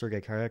to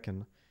Sergei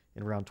Karyakin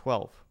in round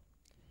 12.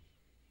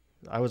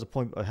 I was a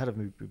point ahead of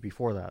me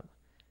before that.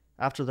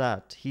 After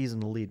that, he's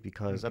in the lead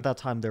because at that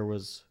time there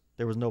was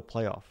no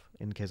playoff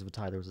in case of a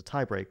tie. There was a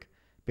tie break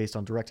based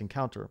on direct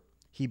encounter.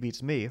 He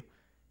beats me.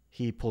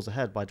 He pulls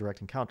ahead by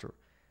direct encounter.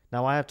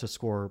 Now I have to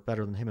score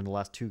better than him in the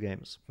last 2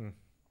 games.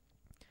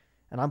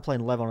 And I'm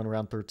playing Levon in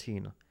round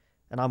 13,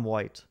 and I'm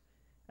white.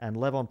 And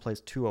Levon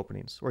plays 2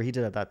 openings, or he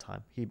did at that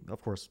time. He,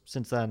 of course,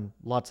 since then,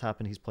 lots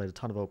happened. He's played a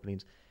ton of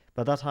openings.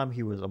 But at that time,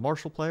 he was a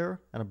Marshall player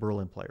and a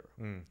Berlin player.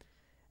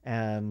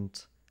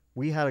 And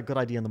we had a good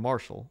idea in the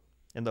Marshall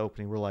in the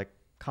opening. We're like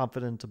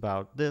confident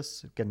about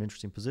this, get an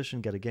interesting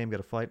position, get a game, get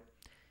a fight.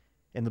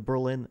 In the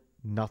Berlin,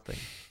 nothing.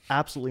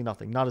 Absolutely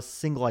nothing. Not a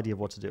single idea of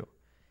what to do.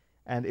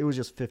 And it was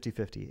just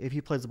 50-50. If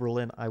he plays the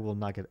Berlin, I will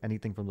not get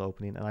anything from the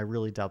opening, and I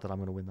really doubt that I'm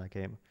going to win that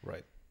game.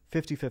 Right.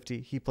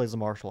 50-50, he plays the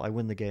Marshall, I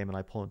win the game, and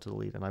I pull into the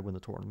lead, and I win the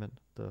tournament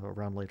the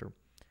round later.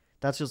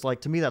 That's just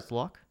like, to me, that's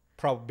luck.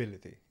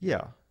 Probability.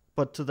 Yeah.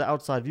 But to the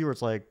outside viewer,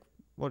 it's like,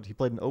 what, he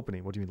played an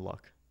opening, what do you mean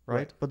luck?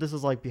 Right? But this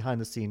is like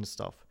behind-the-scenes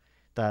stuff.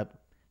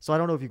 So I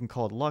don't know if you can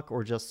call it luck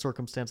or just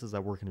circumstances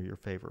that work in your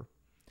favor.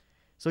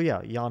 So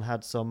yeah, Jan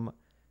had some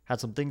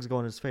things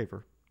going in his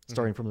favor.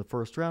 Starting from the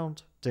first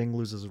round, Ding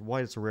loses with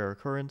white. It's a rare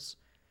occurrence.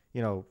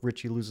 You know,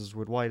 Richie loses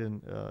with white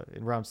in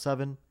round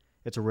 7.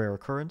 It's a rare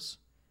occurrence.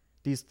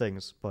 These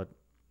things, but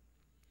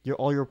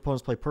all your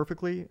opponents play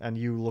perfectly, and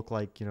you look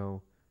like, you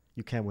know,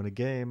 you can't win a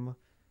game.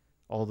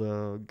 All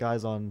the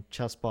guys on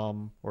Chess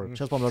Bomb, or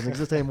Chess Bomb doesn't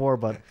exist anymore,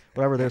 but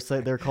whatever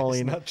they're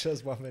calling, it's not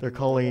Chess Bomb anymore. They're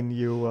calling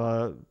you,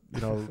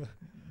 you know,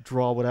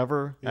 draw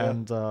whatever,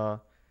 and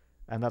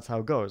that's how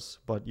it goes.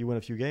 But you win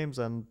a few games,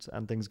 and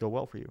things go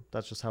well for you.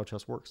 That's just how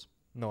chess works.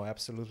 No,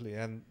 absolutely.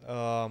 And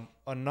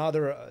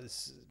another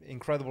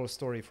incredible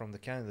story from the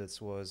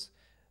candidates was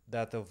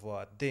that of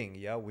Ding.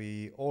 Yeah,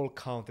 we all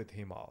counted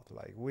him out.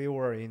 Like, we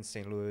were in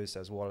St. Louis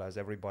as well as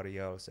everybody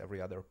else,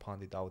 every other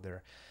pundit out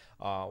there,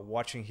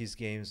 watching his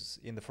games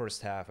in the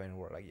first half, and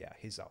we're like, yeah,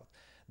 he's out.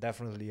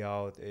 Definitely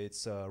out.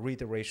 It's a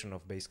reiteration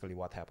of basically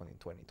what happened in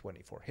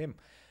 2020 for him.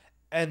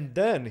 And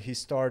then he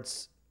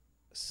starts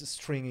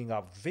stringing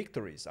up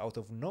victories out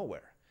of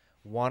nowhere,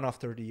 one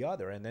after the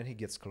other, and then he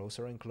gets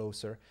closer and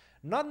closer.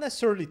 Not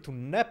necessarily to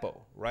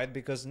Nepo, right?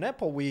 Because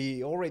Nepo,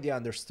 we already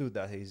understood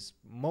that he's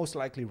most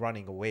likely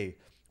running away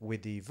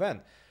with the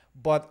event.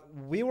 But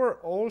we were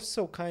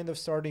also kind of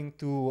starting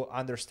to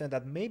understand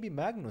that maybe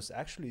Magnus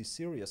actually is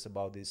serious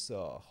about this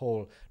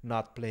whole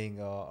not playing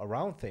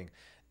around thing.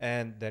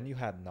 And then you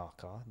had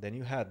Naka, then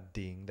you had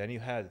Ding, then you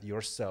had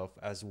yourself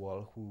as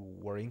well, who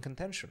were in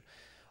contention.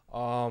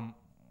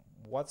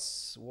 What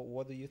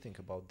do you think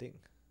about Ding?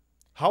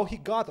 How he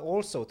got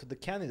also to the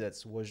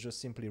candidates was just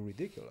simply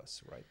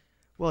ridiculous, right?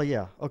 Well,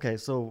 yeah. Okay,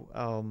 so,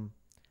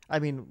 I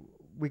mean,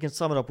 we can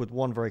sum it up with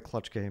one very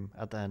clutch game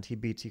at the end. He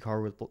beat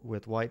Hikaru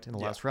with white in the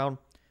last round.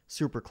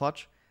 Super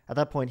clutch. At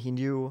that point, he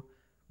knew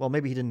well,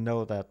 maybe he didn't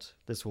know that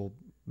this will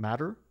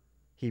matter.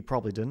 He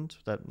probably didn't.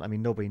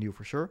 Nobody knew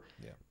for sure.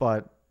 Yeah.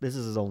 But this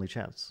is his only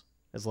chance.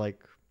 It's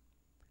like,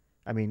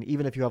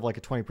 even if you have like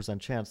a 20%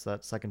 chance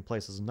that second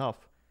place is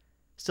enough,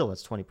 still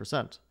that's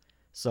 20%.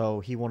 So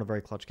he won a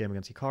very clutch game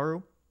against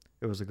Hikaru.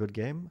 It was a good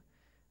game.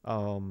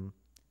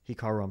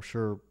 Hikaru, I'm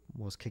sure,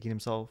 was kicking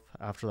himself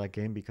after that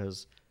game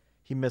because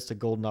he missed a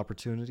golden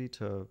opportunity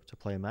to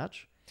play a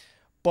match.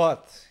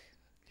 But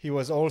he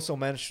was also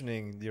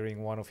mentioning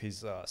during one of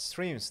his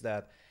streams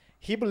that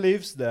he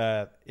believes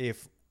that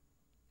if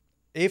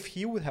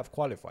he would have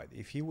qualified,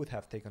 if he would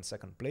have taken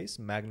second place,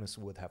 Magnus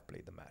would have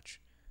played the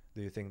match.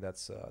 Do you think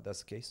that's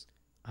the case?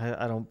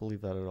 I don't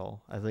believe that at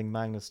all. I think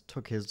Magnus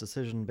took his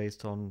decision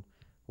based on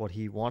what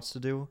he wants to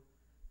do.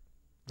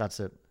 That's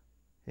it.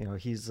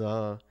 He's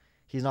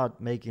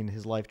not making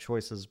his life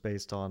choices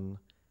based on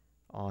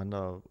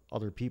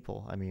other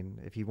people.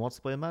 If he wants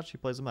to play a match, he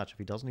plays a match. If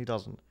he doesn't, he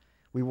doesn't.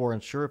 We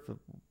weren't sure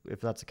if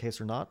that's the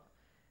case or not,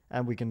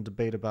 and we can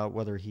debate about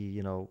whether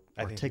he I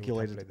articulated. think he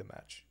would have played the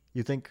match.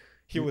 You think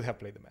he would have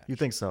played the match? You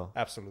think so?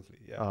 Absolutely.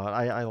 Yeah.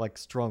 I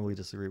strongly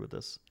disagree with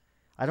this.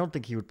 I don't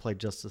think he would play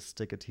just to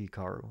stick it to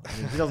Hikaru.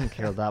 He doesn't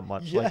care that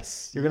much.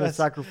 Yes. You're gonna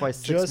sacrifice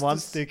 6 just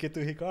months to stick it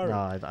to Hikaru.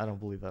 No, I don't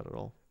believe that at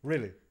all.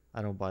 Really?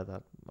 I don't buy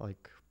that.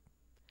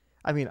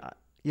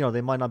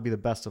 They might not be the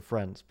best of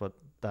friends, but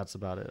that's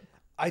about it.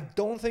 I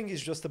don't think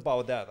it's just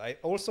about that. I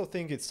also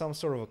think it's some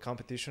sort of a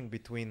competition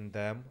between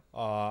them,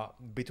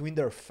 between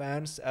their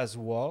fans as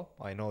well.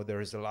 I know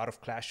there is a lot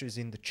of clashes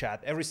in the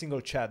chat. Every single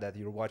chat that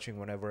you're watching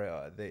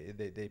whenever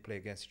they play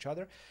against each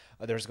other,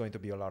 there's going to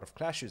be a lot of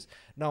clashes.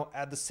 Now,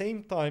 at the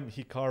same time,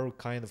 Hikaru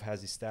kind of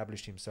has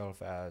established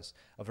himself as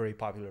a very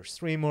popular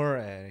streamer,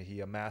 and he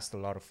amassed a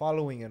lot of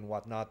following and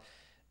whatnot.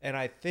 And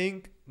I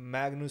think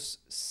Magnus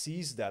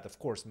sees that. Of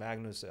course,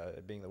 Magnus,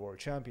 being the world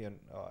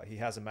champion, he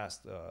has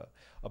amassed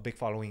a big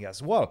following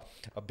as well,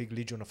 a big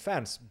legion of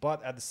fans.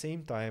 But at the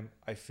same time,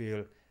 I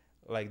feel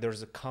like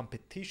there's a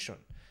competition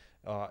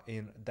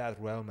in that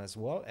realm as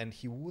well. And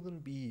he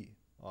wouldn't be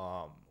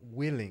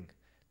willing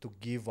to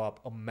give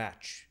up a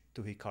match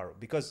to Hikaru,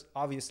 because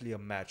obviously a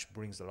match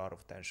brings a lot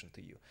of attention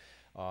to you,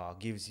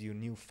 gives you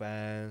new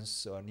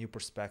fans, new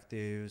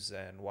perspectives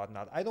and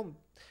whatnot.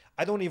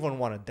 I don't even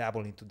want to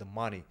dabble into the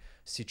money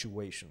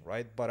situation,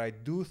 right? But I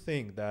do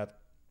think that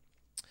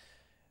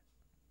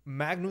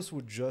Magnus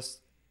would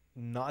just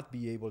not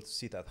be able to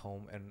sit at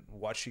home and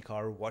watch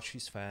Hikaru, watch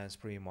his fans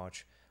pretty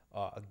much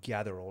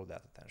gather all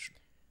that attention.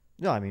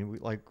 No,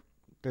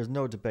 there's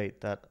no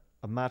debate that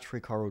a match for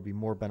Hikaru would be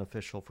more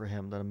beneficial for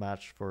him than a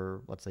match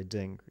for, let's say,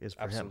 Ding is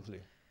for him. Absolutely,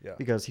 yeah.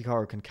 Because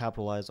Hikaru can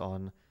capitalize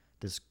on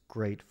this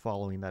great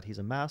following that he's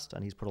amassed,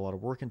 and he's put a lot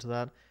of work into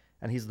that,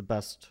 and he's the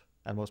best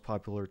and most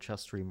popular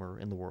chess streamer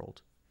in the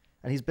world.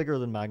 And he's bigger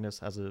than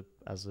Magnus as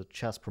a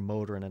chess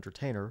promoter and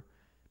entertainer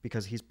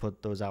because he's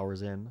put those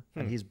hours in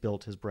and he's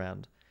built his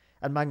brand.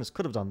 And Magnus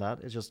could have done that.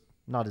 It's just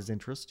not his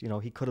interest.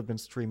 He could have been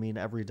streaming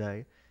every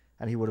day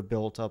and he would have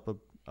built up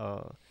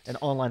an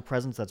online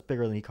presence that's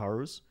bigger than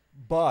Hikaru's.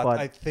 But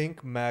I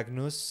think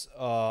Magnus,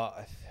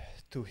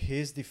 to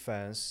his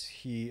defense,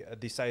 he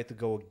decided to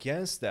go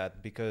against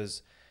that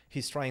because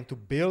he's trying to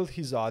build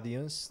his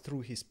audience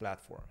through his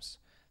platforms.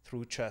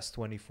 Through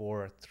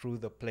Chess24, through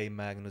the Play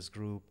Magnus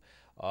group,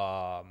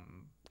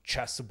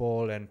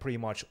 Chessable, and pretty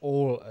much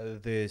all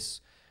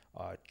these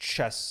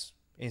chess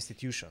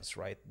institutions,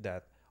 right,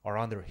 that are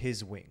under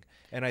his wing.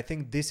 And I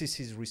think this is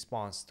his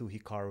response to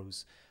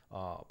Hikaru's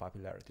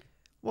popularity.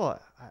 Well,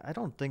 I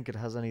don't think it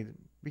has any,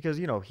 because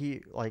he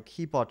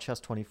bought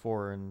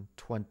Chess24 in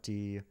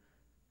 20,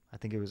 I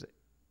think it was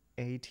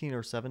 18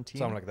 or 17.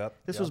 Something like that.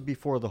 This was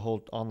before the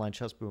whole online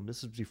chess boom.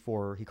 This is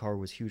before Hikaru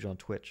was huge on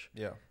Twitch.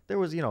 Yeah. There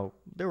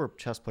were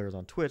chess players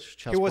on Twitch.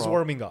 He was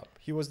warming up.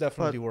 He was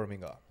definitely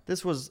warming up.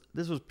 This was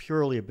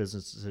purely a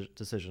business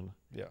decision.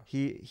 Yeah.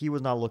 He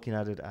was not looking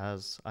at it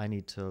as I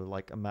need to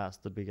amass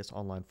the biggest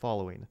online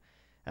following.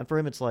 And for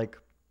him it's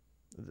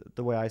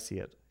the way I see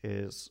it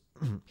is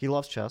he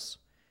loves chess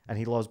and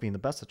he loves being the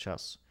best at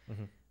chess.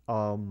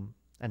 Mm-hmm.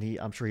 And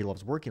I'm sure he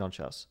loves working on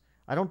chess.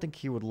 I don't think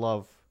he would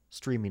love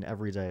streaming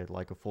every day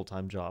like a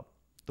full-time job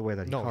the way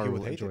that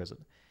Hikaru enjoys it.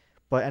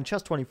 And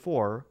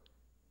Chess24,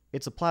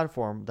 it's a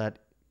platform that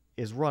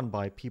is run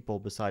by people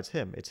besides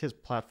him. It's his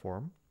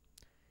platform,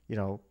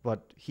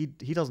 but he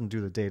doesn't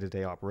do the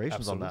day-to-day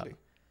operations on that.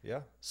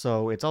 Yeah.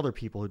 So it's other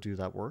people who do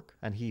that work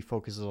and he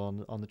focuses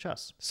on the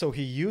chess. So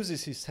he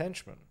uses his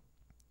henchmen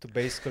to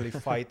basically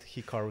fight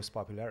Hikaru's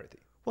popularity.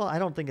 Well, I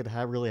don't think it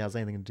really has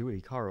anything to do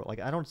with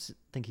Hikaru. I don't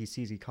think he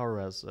sees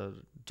Hikaru as a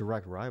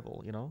direct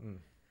rival,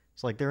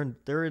 It's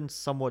they're in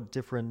somewhat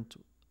different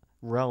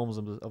realms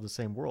of the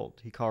same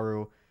world.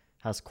 Hikaru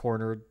has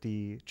cornered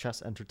the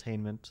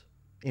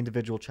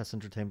individual chess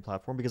entertainment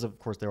platform because, of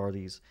course, there are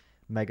these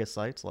mega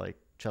sites like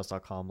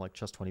chess.com, like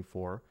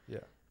Chess24,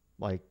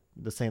 like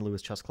the St.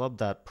 Louis Chess Club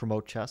that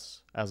promote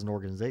chess as an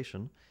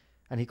organization,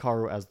 and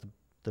Hikaru as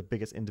the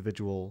biggest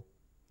individual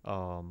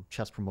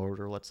chess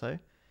promoter, let's say.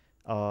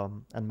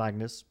 And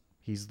Magnus,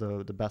 he's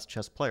the best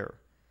chess player.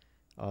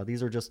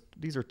 These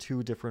are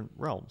two different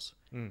realms.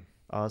 Mm.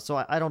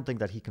 So I don't think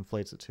that he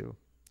conflates the two.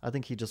 I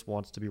think he just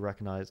wants to be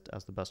recognized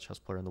as the best chess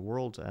player in the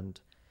world, and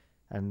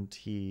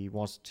he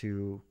wants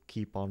to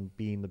keep on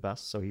being the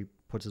best. So he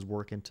puts his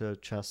work into his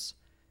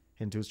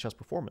chess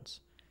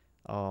performance.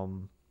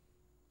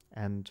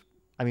 And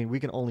I mean, we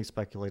can only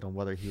speculate on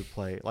whether he would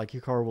play. Like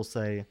Hikaru will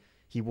say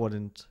he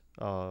wouldn't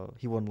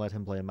let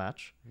him play a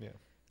match. Yeah.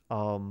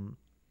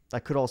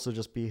 That could also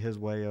just be his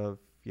way of,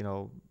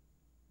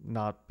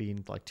 not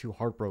being like too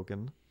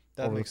heartbroken.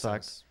 That makes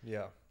sense.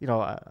 Yeah.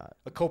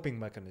 A coping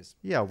mechanism.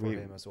 Yeah, for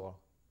him as well.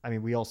 I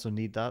mean, we also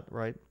need that,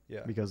 right?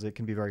 Yeah. Because it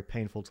can be very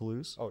painful to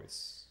lose. Oh,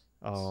 it's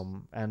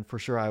and for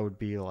sure, I would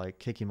be like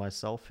kicking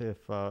myself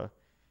if I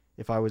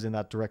was in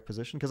that direct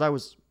position, because I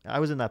was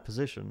in that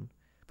position,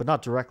 but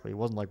not directly. It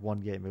wasn't like one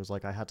game. It was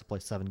like I had to play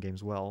 7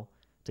 games well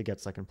to get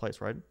second place,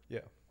 right? Yeah.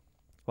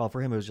 Well,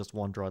 for him, it was just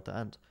one draw at the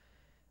end.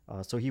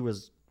 So he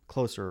was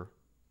closer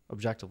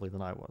objectively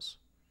than I was.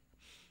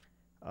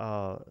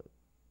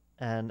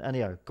 And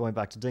yeah, going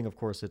back to Ding, of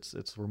course,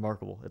 it's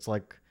remarkable. It's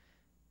like,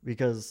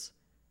 because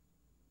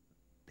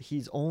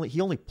he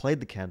only played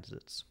the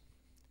candidates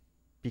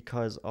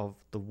because of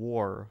the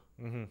war.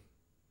 Mm-hmm.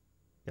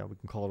 Yeah, we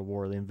can call it a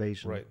war, the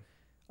invasion right.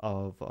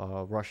 of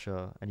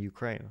Russia and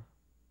Ukraine.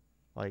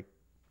 Like,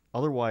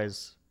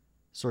 otherwise,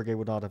 Sergei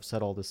would not have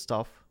said all this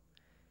stuff.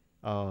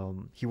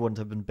 He wouldn't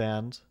have been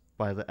banned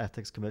by the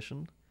Ethics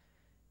Commission.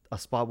 A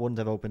spot wouldn't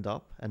have opened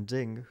up, and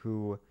Ding,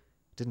 who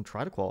didn't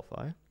try to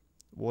qualify,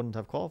 wouldn't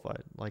have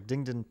qualified. Like,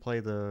 Ding didn't play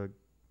the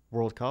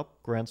World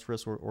Cup, Grand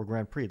Swiss, or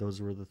Grand Prix. Those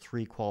were the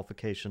 3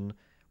 qualification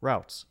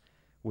routes,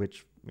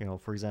 which,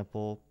 for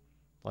example,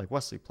 like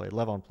Wesley played,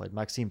 Levon played,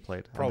 Maxime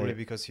played. Probably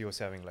because he was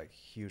having like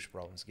huge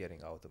problems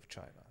getting out of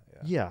China.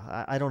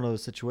 Yeah, I don't know the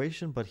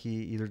situation, but he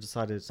either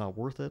decided it's not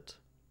worth it,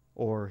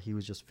 or he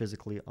was just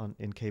physically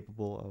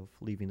incapable of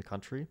leaving the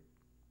country.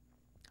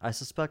 I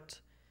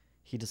suspect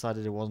he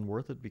decided it wasn't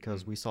worth it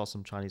because we saw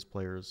some Chinese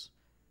players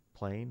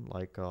playing,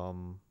 like Yu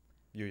Yangyi.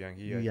 Yu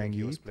I think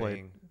he Yangyi was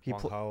playing. played-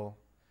 Wang Hao.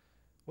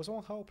 Was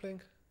Wang Hao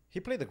playing? He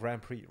played the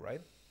Grand Prix,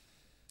 right?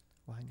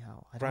 Wang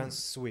Hao. Grand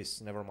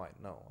Swiss. Never mind.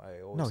 No,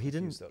 I always No, he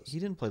confuse didn't. those. He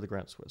didn't play the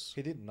Grand Swiss.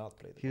 He did not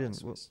play the He Grand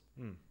didn't. Swiss.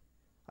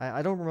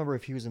 I don't remember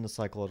if he was in the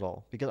cycle at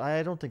all, because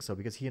I don't think so,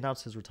 because he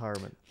announced his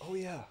retirement. Oh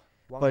yeah.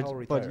 Wang Hao But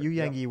retired. Yu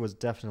Yangyi was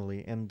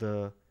definitely in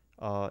the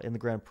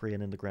Grand Prix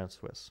and in the Grand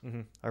Swiss.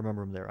 Mm-hmm. I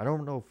remember him there. I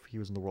don't know if he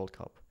was in the World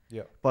Cup.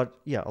 Yeah. But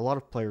yeah, a lot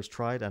of players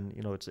tried, and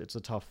it's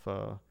a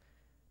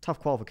tough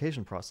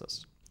qualification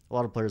process. A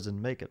lot of players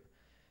didn't make it.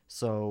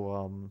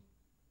 So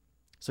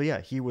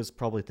yeah, he was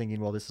probably thinking,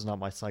 well, this is not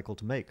my cycle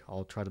to make.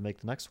 I'll try to make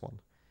the next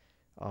one.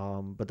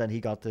 But then he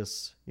got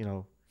this,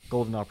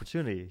 golden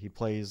opportunity. He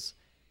plays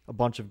a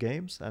bunch of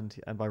games, and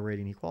by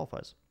rating he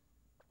qualifies.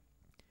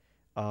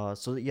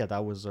 So yeah,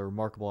 that was a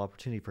remarkable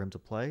opportunity for him to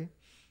play,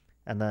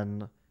 and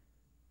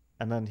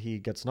then he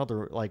gets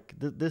another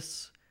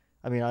this.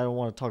 I mean, I don't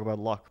want to talk about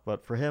luck,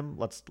 but for him,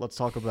 let's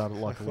talk about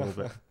luck a little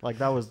bit. Like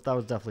that was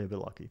definitely a bit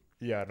lucky.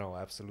 Yeah, no,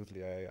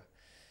 absolutely.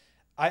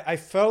 I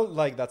felt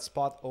like that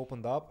spot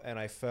opened up, and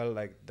I felt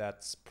like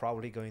that's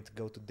probably going to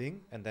go to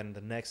Ding. And then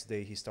the next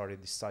day, he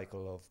started this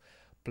cycle of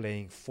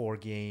playing 4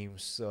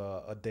 games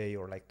a day,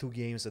 or like 2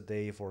 games a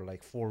day for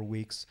like 4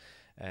 weeks,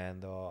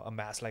 and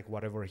amass like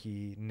whatever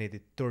he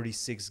needed,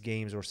 36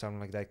 games or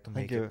something like that to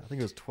make it. I think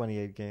it was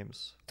 28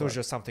 games. It was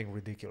just something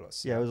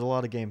ridiculous. Yeah, it was a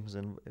lot of games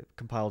and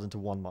compiled into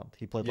 1 month.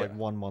 He played Yeah. like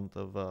 1 month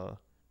of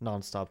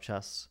non-stop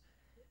chess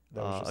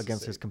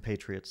against his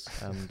compatriots,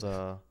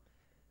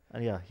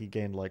 and yeah, he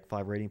gained like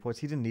 5 rating points.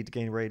 He didn't need to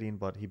gain rating,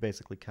 but he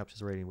basically kept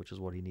his rating, which is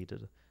what he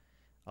needed.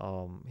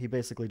 He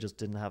basically just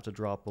didn't have to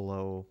drop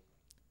below,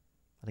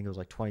 I think it was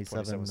like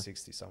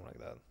 2760, something like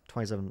that.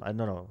 27. I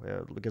don't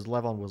know, because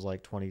Levon was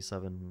like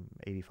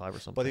 2785 or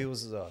something. But it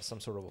was some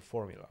sort of a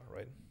formula,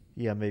 right?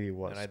 Yeah, maybe it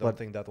was. And I don't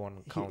think that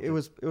one counted. It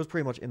was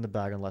pretty much in the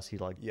bag unless he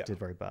did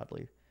very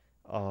badly.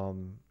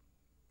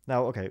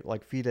 Now, okay,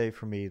 like FIDE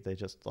for me, they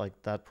just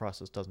like that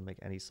process doesn't make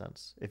any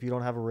sense. If you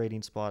don't have a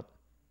rating spot,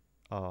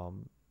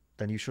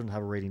 then you shouldn't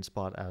have a rating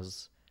spot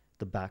as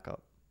the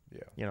backup.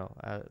 Yeah.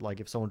 Like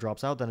if someone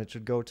drops out, then it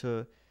should go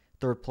to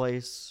 3rd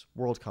place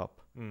World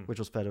Cup, which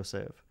was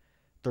Fedoseev.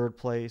 3rd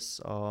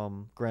place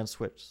Grand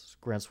Swiss,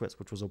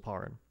 which was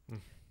Oparin.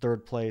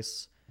 3rd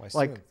place, my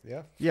student,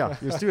 yeah,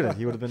 your student.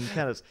 He would have been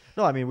candidates.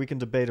 No, I mean, we can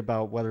debate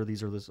about whether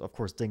these are this. Of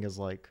course, Ding is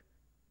like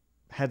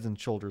heads and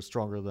shoulders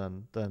stronger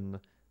than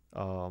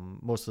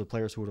most of the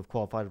players who would have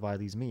qualified via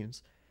these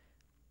means.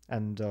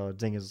 And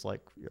Ding is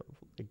like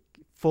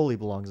fully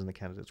belongs in the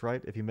candidates,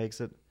 right? If he makes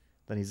it,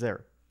 then he's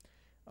there,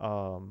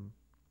 and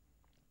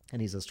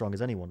he's as strong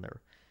as anyone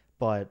there.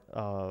 But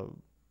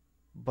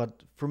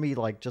for me,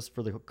 like just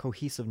for the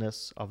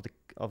cohesiveness of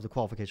the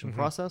qualification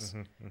process,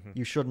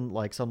 you shouldn't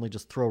like suddenly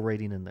just throw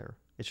rating in there.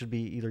 It should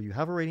be either you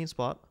have a rating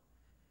spot,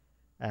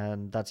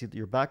 and that's either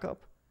your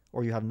backup,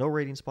 or you have no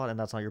rating spot and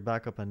that's not your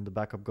backup, and the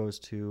backup goes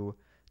to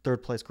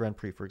 3rd place Grand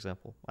Prix, for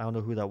example. I don't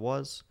know who that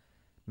was.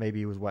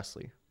 Maybe it was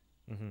Wesley.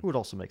 Who would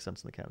also make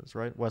sense in the candidates,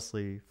 right?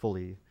 Wesley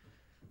fully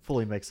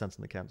fully makes sense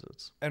in the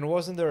candidates. And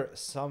wasn't there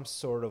some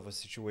sort of a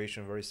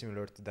situation very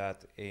similar to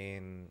that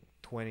in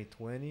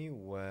 2020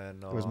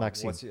 when It was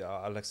Maxime.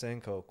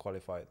 Alexenko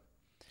qualified?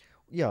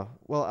 Yeah,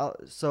 well,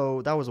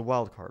 so that was a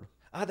wild card.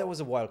 That was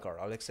a wild card.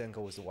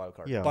 Alexenko was the wild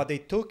card. Yeah. But they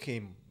took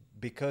him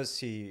because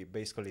he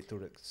basically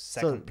took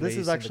second So place.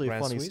 this is actually in the a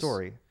Grand funny Swiss.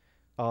 story.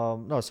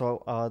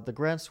 The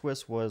Grand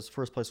Swiss was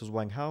first place was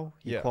Wang Hao.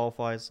 He Yeah.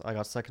 qualifies. I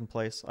got second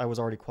place. I was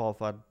already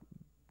qualified,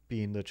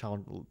 being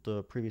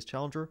the previous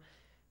challenger.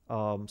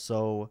 The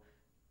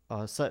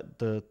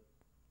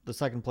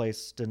second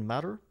place didn't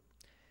matter.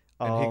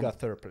 And he got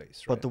third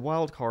place, right? But the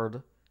wild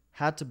card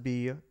had to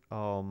be.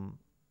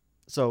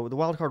 So the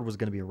wild card was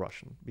going to be a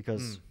Russian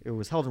because it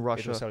was held in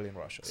Russia. It was held in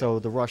Russia. So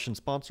the Russian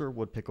sponsor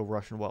would pick a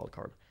Russian wild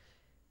card.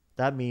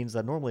 That means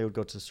that normally it would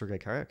go to Sergei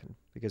Karyakin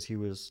because he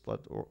was,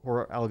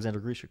 or Alexander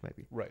Grishuk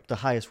maybe, Right. the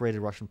highest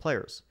rated Russian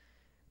players.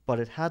 But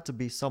it had to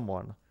be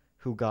someone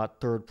who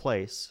got third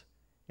place,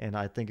 and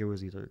I think it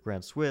was either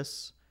Grand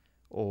Swiss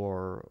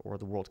or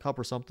the World Cup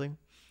or something.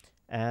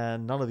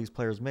 And none of these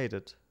players made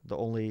it. The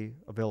only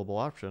available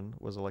option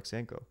was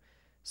Alexyenko.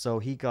 So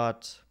he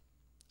got,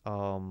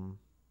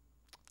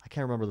 I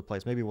can't remember the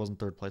place. Maybe it wasn't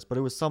third place, but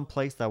it was some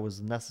place that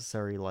was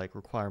necessary, like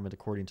requirement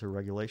according to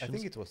regulations. I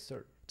think it was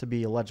third. To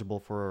be eligible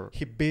for.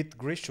 He beat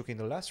Grishuk in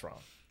the last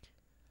round.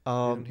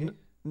 Didn't he?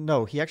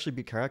 No, he actually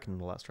beat Karyakin in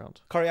the last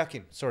round.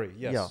 Karyakin, sorry.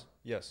 Yes. Yeah.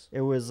 Yes.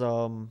 It was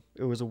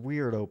a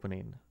weird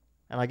opening,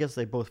 and I guess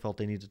they both felt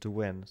they needed to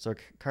win. So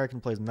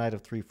Karyakin plays knight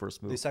of 3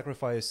 first move. They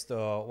sacrificed.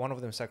 One of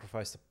them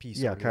sacrificed a piece.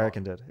 Yeah, early Karyakin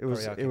on. did. It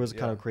was Karyakin,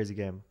 kind of a crazy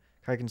game.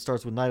 Karyakin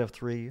starts with knight of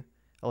 3.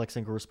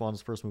 Alexenko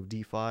responds first move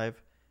d5,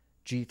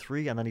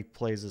 g3, and then he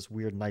plays this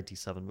weird knight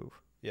d7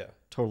 move. Yeah.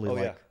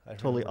 Totally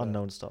totally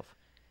unknown stuff.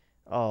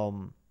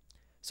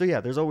 So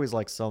yeah, there's always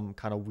like some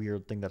kind of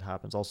weird thing that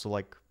happens. Also,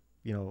 like,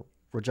 you know,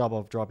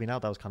 Rajabov dropping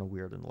out, that was kind of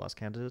weird in the last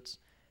candidates.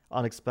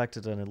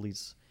 Unexpected, and at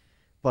least,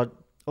 but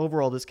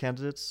overall this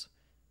candidates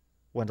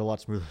went a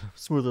lot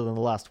smoother than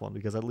the last one,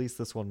 because at least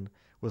this one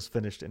was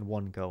finished in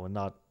one go and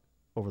not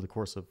over the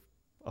course of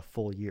a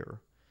full year.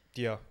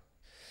 Yeah.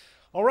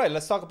 All right,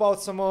 let's talk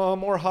about some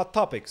more hot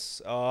topics.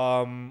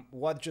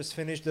 What just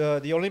finished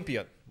the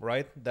Olympiad,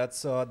 right?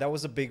 That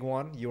was a big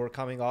one. You were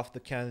coming off the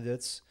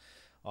candidates.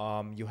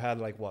 You had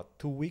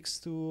 2 weeks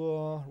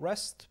to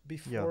rest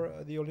before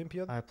the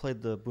Olympiad. I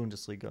played the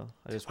Bundesliga.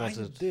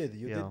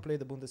 You did play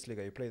the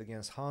Bundesliga. You played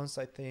against Hans,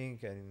 I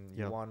think, and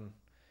you won.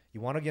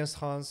 You won against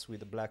Hans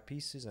with the black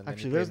pieces. And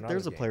actually, then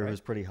there's a player right?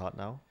 who's pretty hot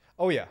now.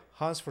 Oh yeah,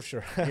 Hans for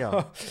sure.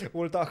 Yeah.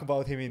 We'll talk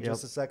about him in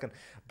just a second.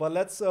 But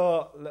let's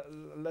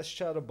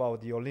chat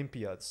about the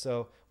Olympiad.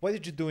 So, what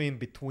did you do in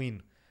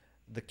between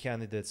the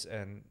candidates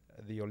and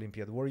the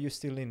Olympiad? You were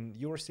still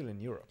in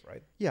Europe,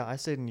 right? Yeah, I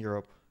stayed in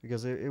Europe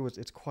because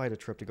it's quite a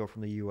trip to go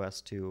from the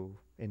US to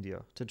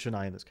India, to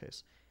Chennai in this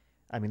case.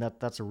 I mean,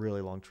 that's a really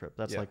long trip.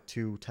 That's like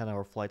 2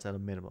 10-hour flights at a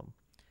minimum.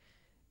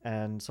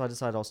 And so I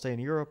decided I'll stay in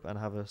Europe and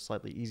have a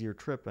slightly easier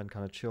trip and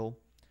kind of chill.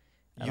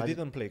 And you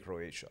didn't play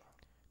Croatia.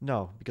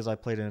 No, because I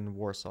played in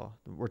Warsaw.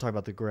 We're talking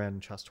about the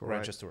Grand Chess Tour,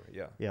 Grand Chess Tour,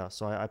 yeah. Yeah,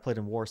 so I played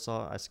in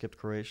Warsaw. I skipped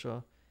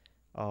Croatia.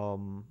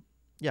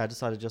 I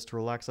decided just to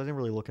relax. I didn't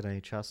really look at any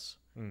chess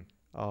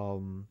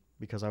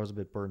because I was a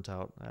bit burnt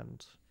out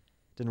and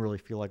didn't really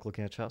feel like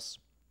looking at chess.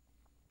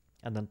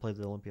 And then played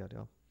the Olympiad,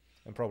 yeah.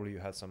 And probably you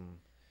had some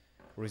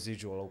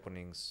residual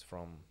openings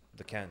from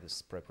the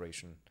candidates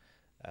preparation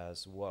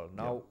as well.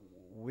 Now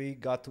we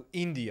got to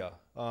India.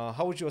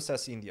 How would you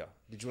assess India?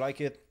 Did you like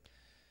it?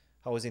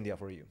 How was India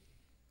for you?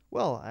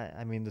 Well,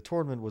 I mean, the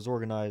tournament was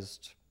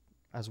organized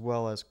as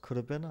well as could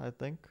have been, I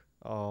think.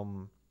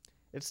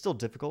 It's still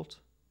difficult,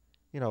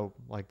 you know,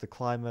 like the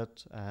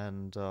climate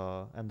and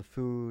the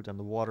food and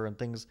the water and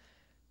things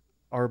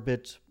are a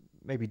bit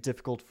maybe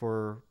difficult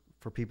for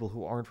people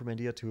who aren't from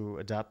India to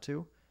adapt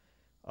to.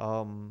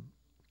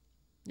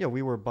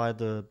 We were by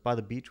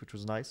the beach, which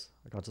was nice.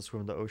 I got to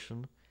swim in the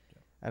ocean,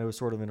 and it was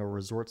sort of in a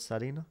resort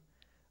setting.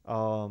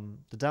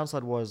 The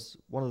downside was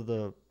one of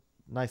the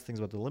nice things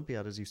about the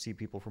Olympiad is you see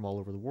people from all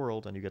over the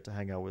world and you get to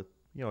hang out with,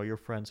 you know, your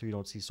friends who you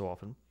don't see so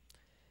often.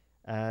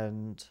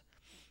 And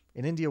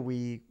in India,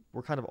 we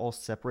were kind of all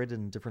separated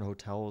in different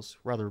hotels,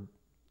 rather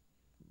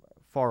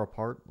far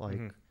apart.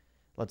 Like,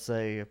 let's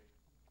say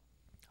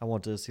I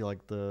want to see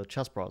like the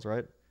chess bras,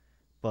 right?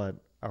 But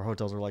our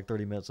hotels are like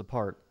 30 minutes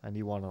apart and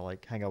you want to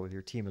like hang out with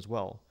your team as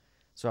well.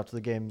 So after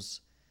the games,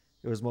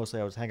 it was mostly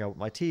I was hanging out with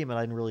my team, and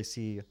I didn't really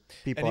see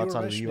people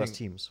outside of the U.S.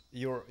 teams.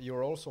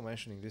 You're also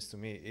mentioning this to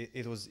me.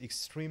 It was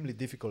extremely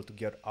difficult to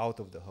get out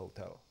of the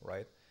hotel,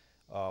 right?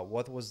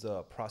 What was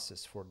the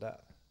process for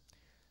that?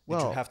 Did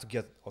you have to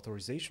get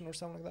authorization or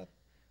something like that?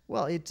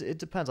 Well, it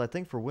depends. I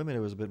think for women it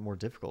was a bit more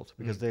difficult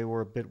because they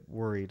were a bit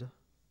worried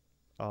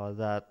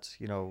that,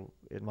 you know,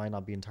 it might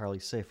not be entirely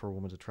safe for a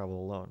woman to travel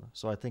alone.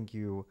 So I think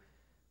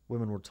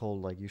women were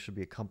told like you should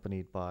be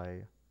accompanied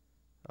by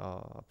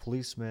a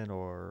policeman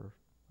or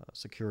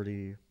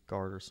security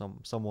guard or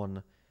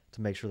someone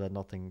to make sure that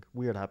nothing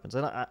weird happens.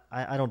 And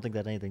I don't think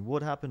that anything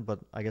would happen, but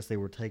I guess they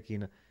were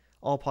taking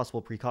all possible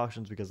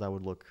precautions because that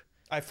would look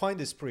I find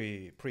this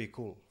pretty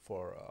cool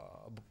for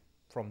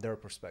from their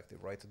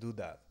perspective, right? To do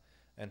that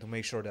and to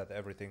make sure that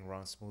everything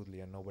runs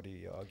smoothly and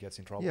nobody gets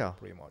in trouble. Yeah.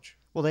 Pretty much.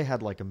 Well, they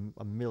had like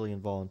a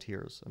million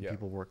volunteers and Yeah.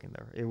 people working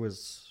there. It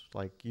was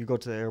like you go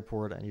to the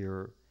airport and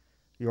you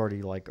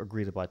already like are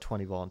greeted by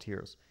 20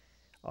 volunteers.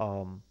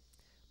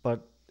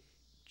 But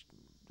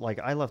like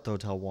I left the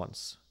hotel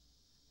once,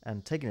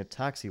 and taking a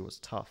taxi was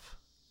tough.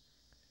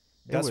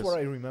 That's what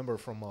I remember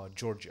from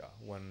Georgia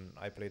when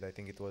I played. I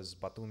think it was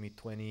Batumi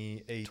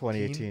 2018.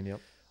 2018, yep.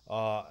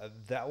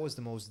 That was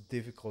the most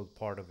difficult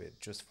part of it.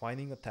 Just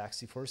finding a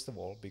taxi, first of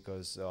all,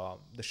 because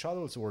the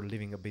shuttles were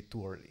leaving a bit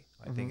too early.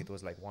 I think it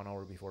was like 1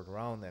 hour before the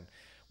round, and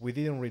we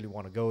didn't really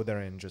want to go there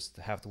and just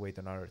have to wait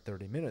another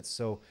 30 minutes.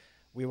 So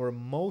we were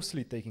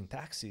mostly taking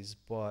taxis,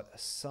 but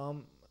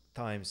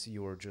sometimes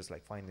you were just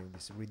like finding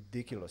this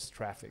ridiculous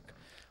traffic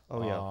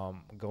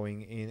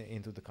going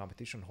into the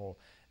competition hall.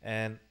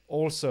 And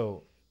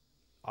also,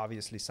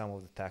 obviously, some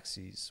of the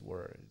taxis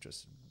were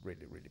just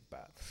really, really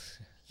bad.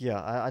 Yeah,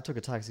 I took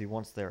a taxi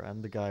once there,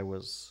 and the guy I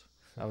was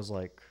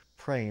like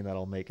praying that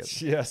I'll make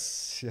it.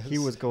 Yes. He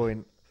was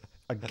going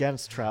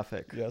against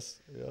traffic.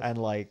 Yes. And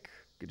like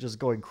just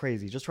going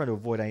crazy, just trying to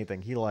avoid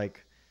anything.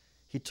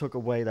 He took a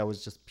way that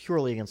was just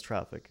purely against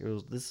traffic.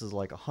 This is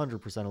like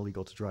 100%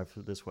 illegal to drive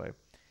through this way,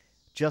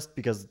 just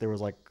because there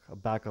was like a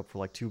backup for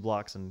like 2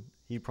 blocks, and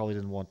he probably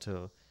didn't want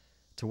to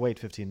wait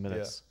 15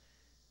 minutes. Yeah.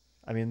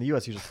 I mean, in the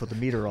U.S. you just put the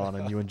meter on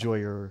and you enjoy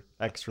your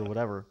extra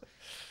whatever.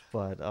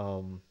 But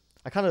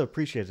I kind of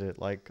appreciated it.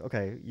 Like,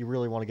 okay, you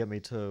really want to get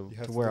me to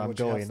where I'm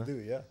going.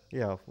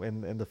 Yeah,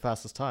 in the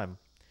fastest time.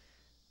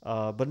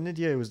 But in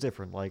India it was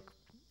different. Like,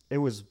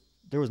 there was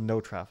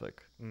no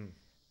traffic.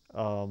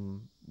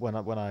 When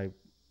I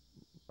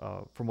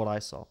from what I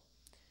saw.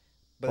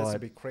 But it's a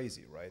bit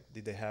crazy, right?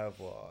 Did they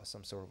have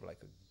some sort of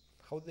like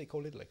how do they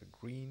call it? Like a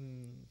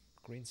green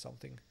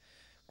something,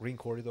 green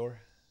corridor?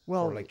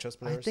 Well, for like chess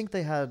players? I think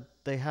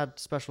they had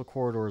special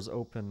corridors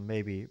open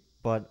maybe,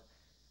 but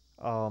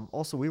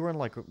also we weren't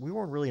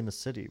really in the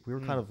city. We were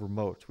kind of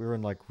remote. We were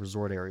in like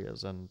resort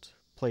areas and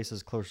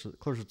places closer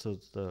to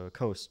the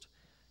coast,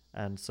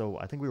 and so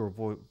I think we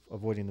were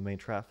avoiding the main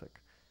traffic.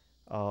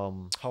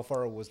 How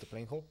far was the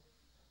playing hall?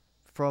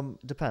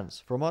 Depends.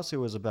 From us, it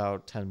was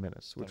about 10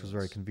 minutes, which was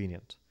very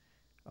convenient.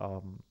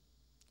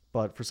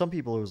 But for some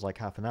people, it was like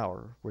half an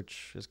hour,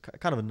 which is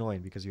kind of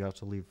annoying because you have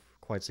to leave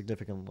quite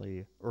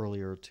significantly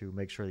earlier to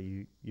make sure that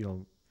you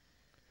don't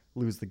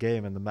lose the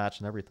game and the match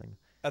and everything.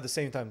 At the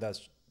same time,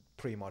 that's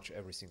pretty much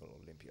every single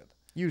Olympiad.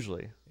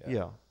 Usually,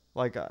 yeah.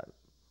 Like,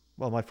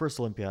 my first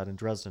Olympiad in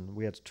Dresden,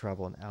 we had to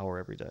travel an hour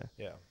every day.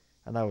 Yeah.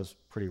 And that was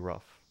pretty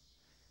rough.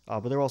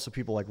 But there were also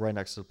people like right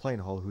next to the playing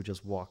hall who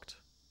just walked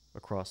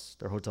across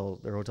their hotel.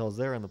 Their hotel's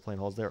there and the playing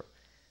hall's there.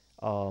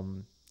 But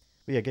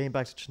yeah, getting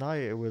back to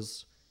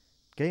Chennai,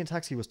 getting a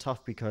taxi was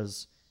tough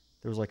because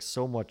there was like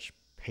so much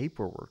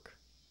paperwork.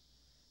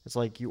 It's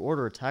like you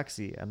order a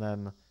taxi and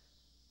then,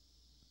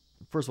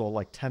 first of all,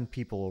 like 10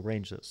 people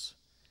arrange this.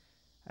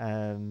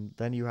 And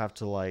then you have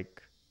to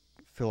like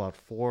fill out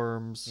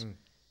forms.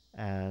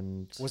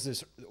 And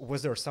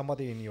was there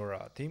somebody in your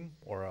team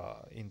or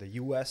in the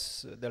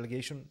U.S.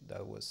 delegation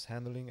that was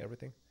handling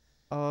everything?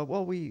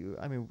 Well,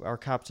 our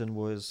captain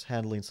was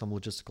handling some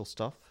logistical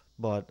stuff,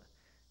 but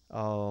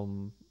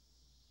also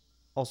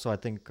I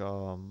think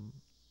John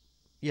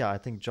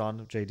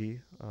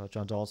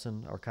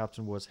Donaldson, our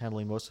captain, was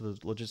handling most of the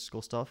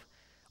logistical stuff.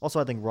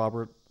 Also, I think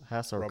Robert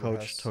Hess, our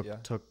coach,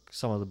 took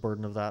some of the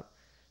burden of that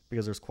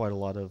because there's quite a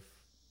lot of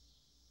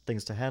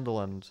things to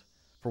handle, and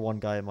for one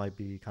guy it might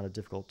be kind of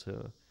difficult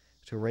to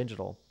arrange it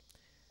all.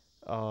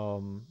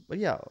 But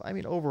yeah, I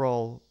mean,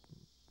 overall,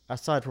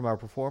 aside from our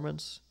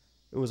performance,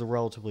 it was a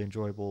relatively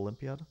enjoyable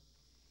Olympiad.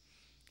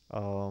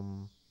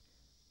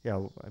 Yeah,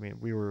 I mean,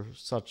 we were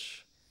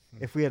such...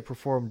 If we had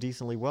performed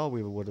decently well,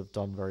 we would have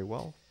done very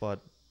well,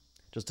 but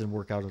just didn't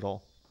work out at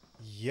all.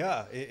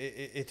 Yeah,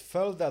 it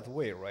felt that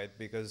way, right?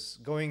 Because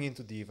going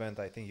into the event,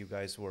 I think you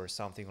guys were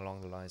something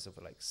along the lines of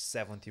like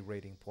 70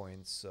 rating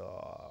points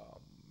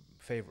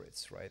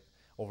favorites, right?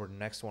 Over the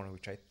next one,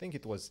 which I think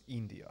it was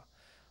India.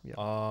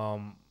 Yeah.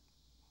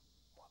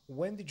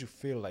 When did you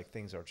feel like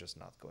things are just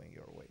not going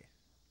your way?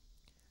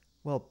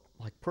 Well,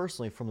 like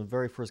personally, from the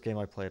very first game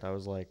I played, I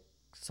was like,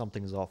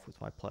 something's off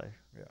with my play.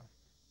 Yeah.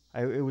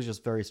 It was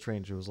just very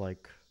strange. It was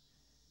like,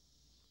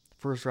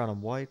 first round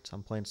I'm white.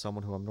 I'm playing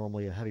someone who I'm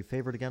normally a heavy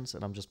favorite against,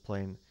 and I'm just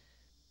playing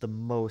the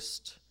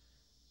most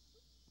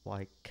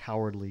like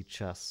cowardly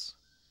chess.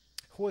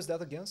 Who was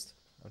that against?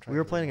 We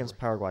were playing against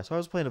Paraguay, so I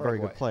was playing a very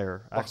good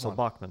player, Axel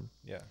Bachmann.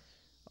 Yeah.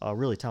 A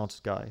really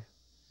talented guy.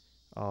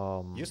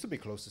 Used to be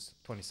close to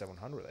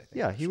 2,700, I think.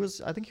 Yeah, he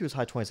was. I think he was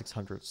high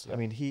 2,600s. Yeah. I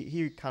mean,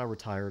 he kind of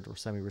retired or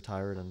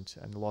semi-retired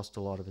and lost a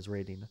lot of his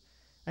rating.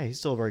 Hey, he's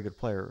still a very good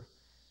player.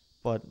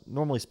 But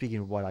normally speaking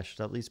with white, I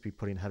should at least be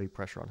putting heavy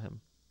pressure on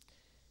him.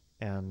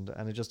 And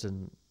it just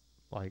didn't,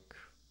 like...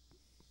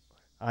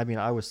 I mean,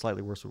 I was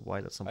slightly worse with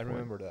white at some point. I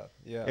remember that,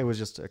 yeah. It was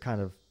just a kind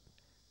of...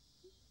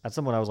 At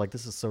some point, I was like,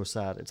 this is so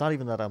sad. It's not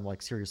even that I'm,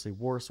 like, seriously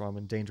worse or I'm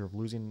in danger of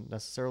losing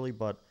necessarily,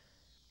 but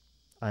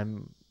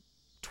I'm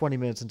 20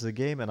 minutes into the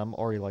game and I'm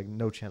already like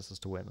no chances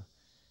to win.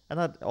 And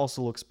that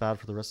also looks bad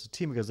for the rest of the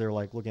team because they're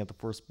like looking at the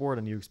first board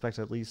and you expect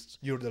at least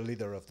You're the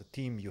leader of the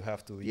team. You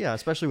have to yeah,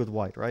 especially with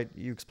white, right?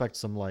 You expect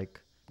some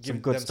like some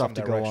give good them stuff some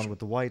to go on direction. with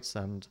the whites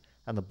and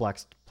the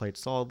blacks played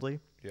solidly.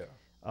 Yeah.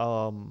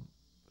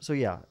 So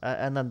yeah,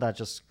 and then that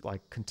just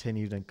like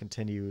continued and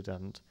continued,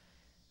 and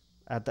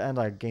at the end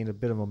I gained a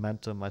bit of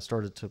momentum. I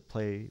started to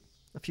play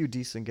a few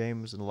decent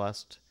games in the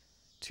last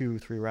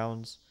 2-3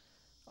 rounds,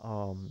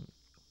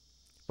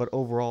 but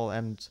overall,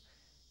 and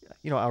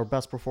our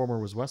best performer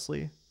was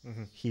Wesley.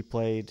 Hmm. He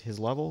played his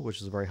level, which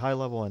is a very high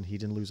level, and he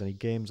didn't lose any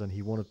games, and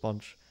he won a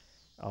bunch.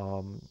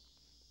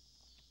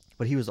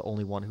 But he was the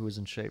only one who was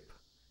in shape,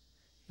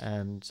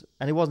 and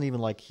it wasn't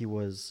even like he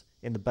was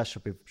in the best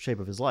shape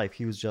of his life.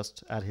 He was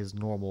just at his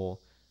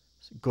normal,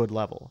 good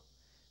level.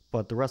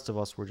 But the rest of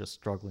us were just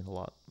struggling a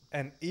lot.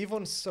 And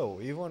even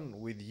so, even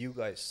with you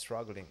guys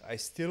struggling, I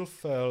still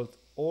felt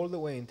all the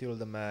way until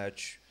the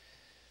match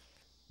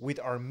with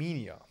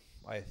Armenia,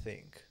 I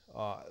think,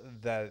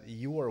 that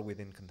you were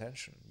within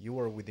contention. You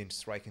were within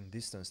striking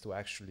distance to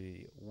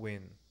actually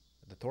win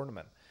the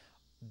tournament.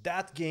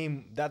 That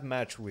game, that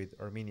match with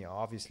Armenia,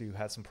 obviously you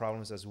had some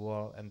problems as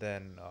well. And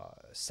then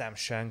Sam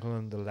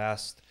Shanklin,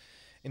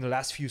 in the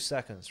last few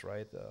seconds,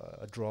 right?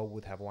 A draw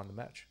would have won the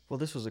match. Well,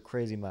 this was a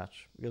crazy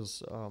match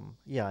because,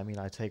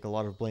 I take a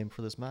lot of blame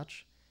for this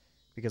match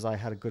because I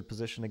had a good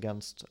position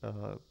against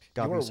You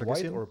Gabi were Sargsyan.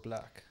 white or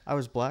black? I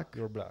was black.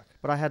 You were black.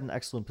 But I had an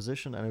excellent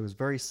position and it was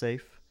very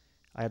safe.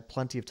 I had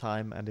plenty of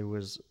time and it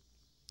was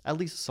at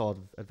least a solid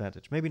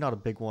advantage. Maybe not a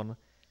big one.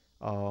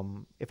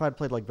 If I'd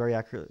played like very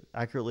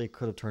accurately, it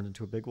could have turned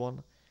into a big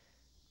one.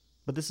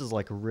 But this is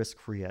like a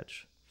risk-free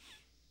edge.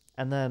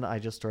 And then I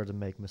just started to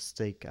make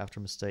mistake after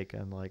mistake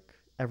and like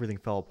everything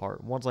fell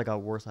apart. Once I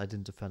got worse, I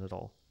didn't defend at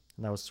all.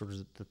 And that was sort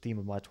of the theme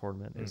of my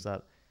tournament is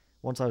that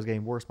once I was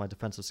getting worse, my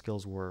defensive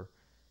skills were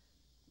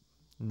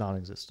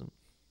non-existent.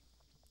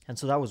 And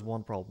so that was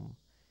one problem,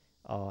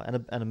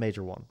 and a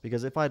major one.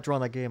 Because if I had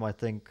drawn that game, I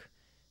think,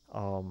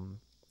 or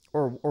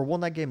won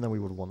that game, then we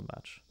would have won the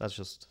match. That's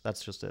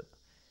just it.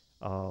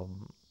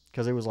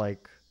 Because it was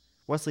like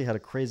Wesley had a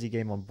crazy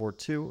game on board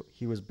 2.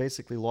 He was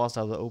basically lost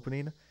out of the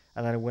opening,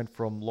 and then it went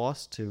from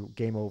loss to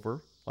game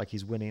over, like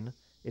he's winning,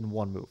 in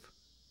one move.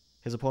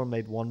 His opponent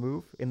made one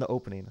move in the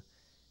opening,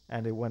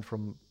 and it went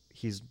from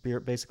he's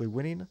basically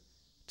winning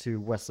to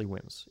Wesley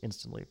wins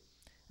instantly.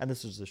 And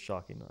this was just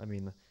shocking. I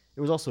mean,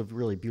 it was also a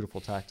really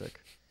beautiful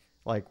tactic.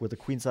 Like with the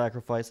queen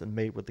sacrifice and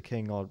mate with the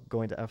king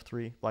going to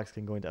f3, black's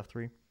king going to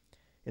f3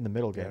 in the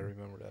middle game. Yeah, I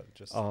remember that.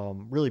 Just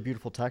really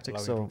beautiful tactic.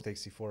 allowing So rook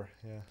takes c4.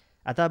 Yeah.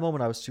 at that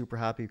moment, I was super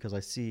happy because I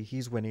see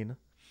he's winning.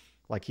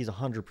 Like he's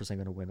 100%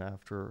 going to win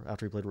after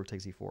he played rook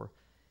takes e4.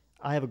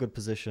 I have a good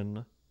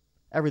position.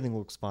 Everything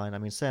looks fine. I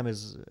mean, Sam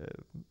is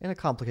in a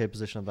complicated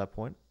position at that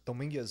point.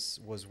 Dominguez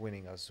was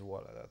winning as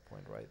well at that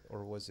point, right?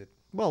 Or was it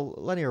Well,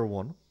 Lenier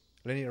won.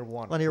 Lenier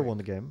won? Lenier right? won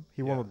the game.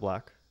 He won with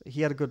black.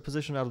 He had a good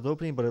position out of the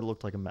opening, but it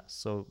looked like a mess.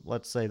 So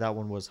let's say that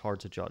one was hard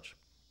to judge.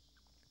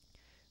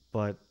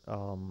 But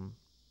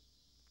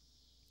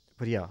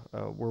yeah,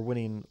 we're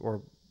winning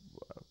or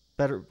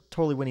better,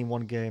 totally winning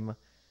one game.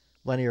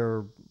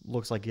 Lenier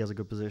looks like he has a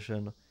good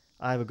position.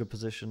 I have a good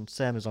position.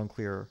 Sam is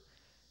unclear.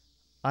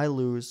 I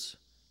lose.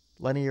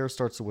 Lenier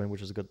starts to win,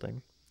 which is a good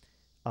thing.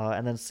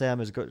 And then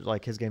Sam is good.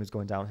 Like his game is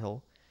going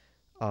downhill.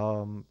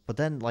 But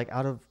then, like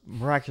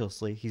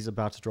miraculously, he's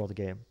about to draw the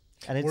game.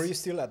 And were you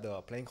still at the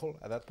playing hall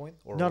at that point?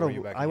 Or no, were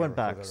you back I in went your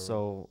back. hotel room?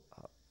 So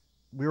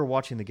we were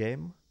watching the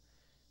game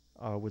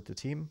with the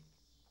team.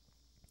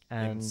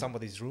 And in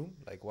somebody's room?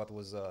 Like what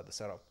was the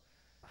setup?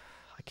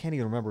 I can't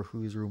even remember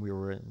whose room we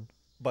were in.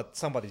 But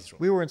somebody's room.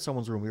 We were in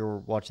someone's room. We were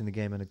watching the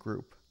game in a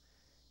group.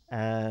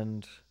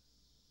 And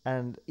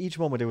each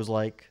moment it was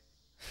like,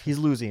 he's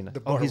losing.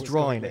 Oh, he's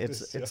drawing.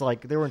 It's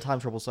like they were in time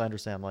trouble, so I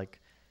understand. Like,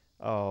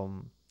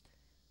 and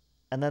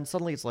then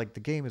suddenly it's like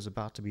the game is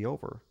about to be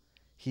over.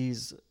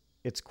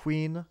 It's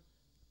queen,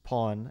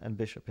 pawn, and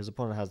bishop. His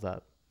opponent has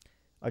that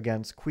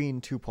against queen,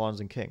 2 pawns,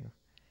 and king.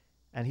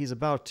 And he's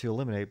about to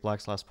eliminate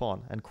black's last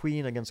pawn. And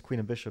queen against queen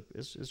and bishop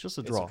is just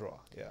a draw. It's a draw,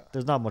 yeah.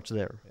 There's not much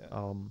there.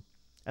 Yeah.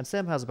 And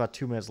Sam has about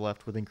 2 minutes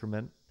left with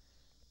increment.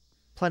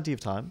 Plenty of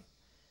time.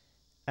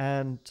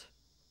 And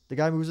the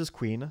guy moves his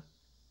queen.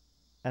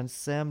 And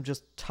Sam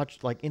just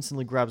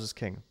instantly grabs his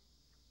king.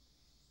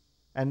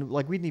 And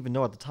like we didn't even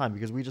know at the time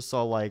because we just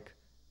saw like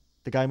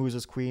the guy moves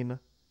his queen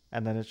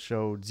and then it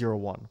showed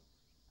 0-1.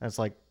 And it's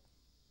like,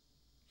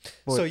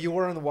 so you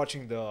weren't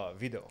watching the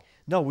video?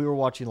 No, we were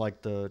watching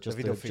like just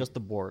the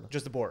board.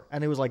 Just the board.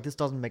 And it was like, this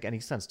doesn't make any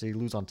sense. Did he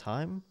lose on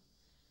time?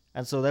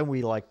 And so then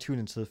we like tune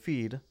into the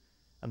feed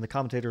and the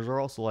commentators are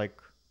also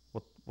like,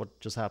 what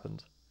just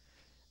happened?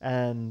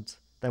 And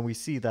then we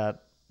see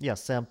that, yeah,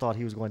 Sam thought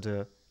he was going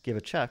to give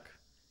a check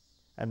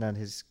and then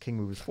his king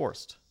move was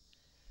forced.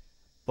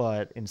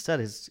 But instead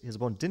his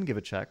opponent didn't give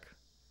a check.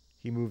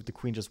 He moved the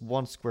queen just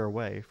 1 square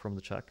away from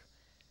the check.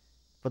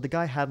 But the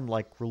guy hadn't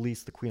like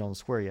released the queen on the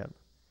square yet.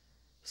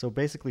 So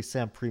basically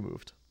Sam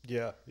pre-moved.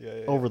 Yeah.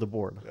 Over the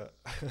board.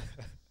 Yeah.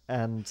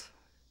 And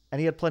and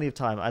he had plenty of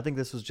time. I think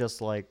this was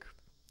just like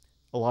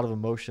a lot of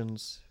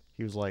emotions.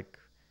 He was like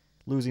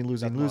losing,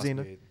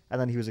 and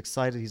then he was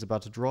excited. He's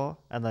about to draw,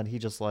 and then he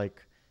just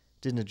like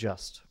didn't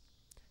adjust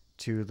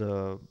to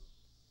the,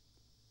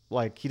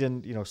 like, he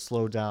didn't,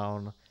 slow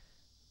down,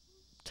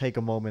 take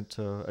a moment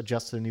to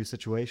adjust to the new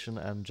situation,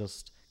 and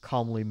just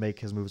calmly make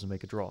his moves and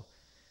make a draw.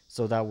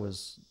 So that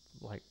was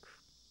like,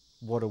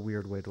 what a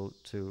weird way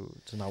to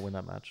not win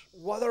that match.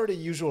 What are the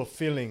usual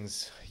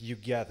feelings you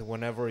get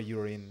whenever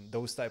you're in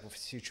those type of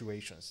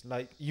situations?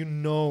 Like,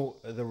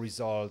 the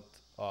result,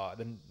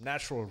 the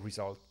natural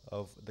result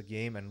of the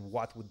game, and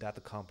what would that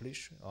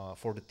accomplish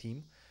for the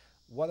team?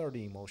 What are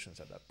the emotions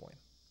at that point?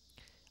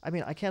 I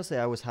mean, I can't say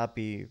I was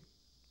happy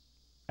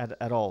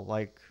at all.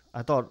 Like,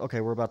 I thought,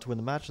 okay, we're about to win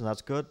the match, and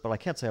that's good, but I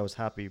can't say I was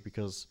happy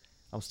because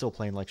I'm still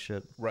playing like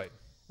shit. Right.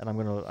 And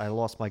I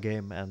lost my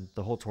game, and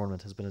the whole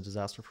tournament has been a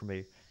disaster for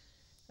me.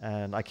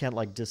 And I can't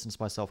like distance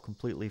myself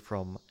completely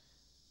from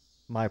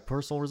my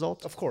personal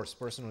results. Of course,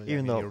 personally,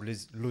 even though you're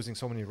losing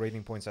so many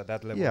rating points at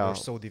that level, yeah, they're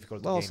so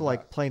difficult to but gain also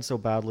like back. playing so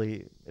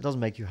badly, it doesn't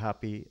make you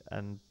happy.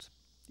 And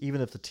even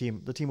if the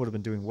team would have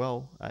been doing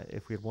well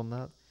if we had won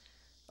that,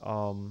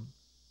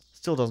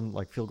 still doesn't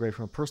like feel great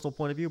from a personal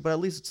point of view. But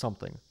at least it's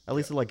something. At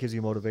least it like gives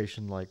you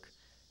motivation. Like,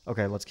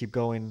 okay, let's keep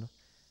going.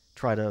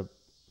 Try to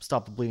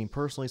stop the bleeding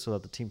personally so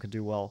that the team can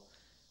do well.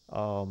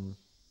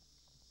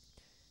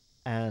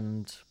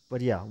 But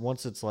yeah,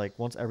 once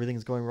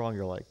everything's going wrong,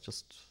 you're like,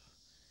 just,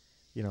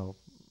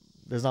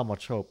 there's not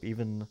much hope.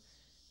 Even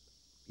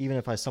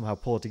if I somehow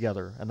pull it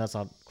together, and that's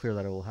not clear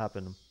that it will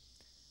happen,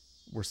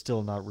 we're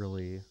still not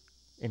really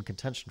in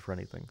contention for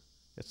anything,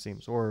 it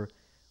seems. Or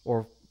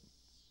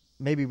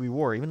maybe we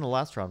were, even in the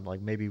last round,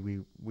 like maybe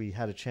we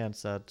had a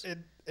chance at...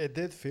 It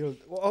did feel...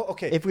 Well,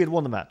 okay. If we had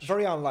won the match.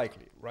 Very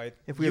unlikely, right?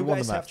 If we had won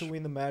the match. You guys have to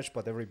win the match,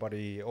 but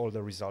all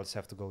the results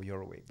have to go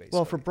your way, basically.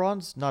 Well, for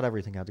bronze, not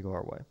everything had to go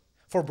our way.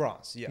 For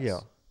bronze, yes. Yeah.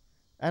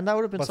 And that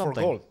would have been something.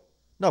 But for gold?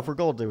 No, for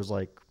gold, it was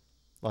like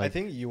I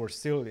think you were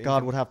still...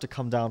 God would have to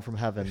come down from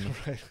heaven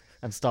right.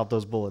 and stop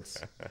those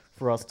bullets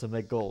for us to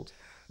make gold.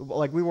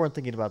 Like, we weren't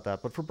thinking about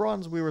that. But for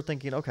bronze, we were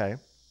thinking, okay,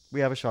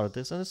 we have a shot at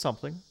this, and it's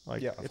something.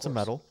 Like, it's a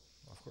medal.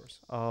 Of course.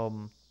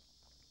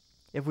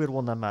 If we had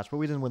won that match, but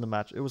we didn't win the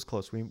match. It was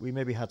close. We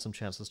maybe had some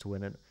chances to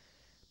win it.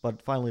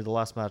 But finally, the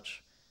last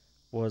match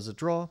was a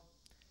draw.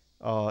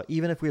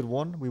 Even if we had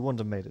won, we wouldn't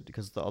have made it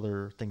because the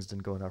other things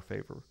didn't go in our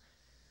favor.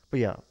 But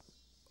yeah,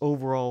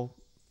 overall,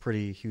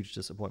 pretty huge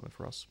disappointment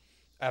for us.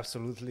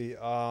 Absolutely.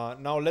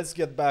 Now let's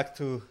get back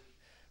to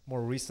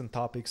more recent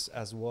topics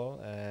as well,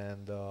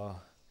 and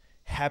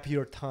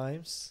happier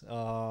times.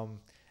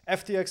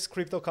 FTX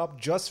Crypto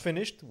Cup just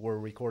finished. We're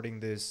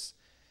recording this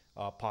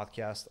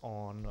podcast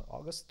on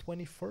August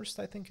 21st,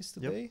 I think is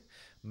today. Yep.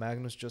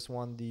 Magnus just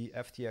won the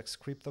FTX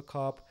Crypto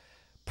Cup.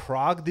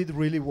 Prague did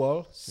really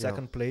well,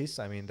 second place.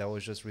 I mean, that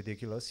was just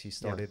ridiculous. He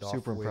started off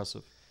super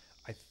impressive.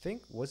 I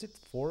think, was it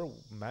 4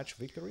 match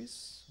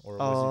victories? Or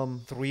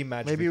was it 3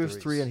 match maybe victories? It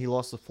was 3 and he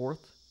lost the 4th.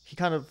 He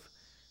kind of...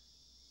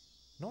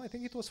 No, I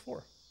think it was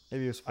 4.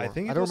 Maybe it was 4. I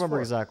don't remember 4.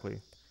 Exactly.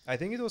 I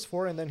think it was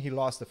 4, and then he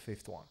lost the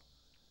 5th one.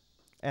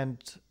 And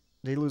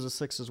did he lose a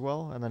 6 as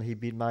well? And then he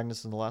beat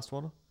Magnus in the last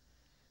one?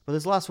 But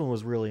his last one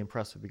was really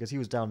impressive because he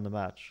was down in the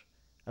match.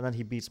 And then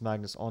he beats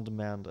Magnus on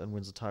demand and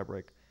wins the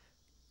tiebreak.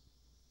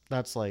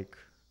 That's like...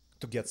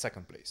 To get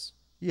second place.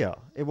 Yeah,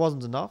 it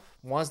wasn't enough.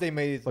 Once they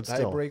made it to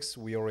tiebreaks,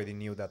 we already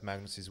knew that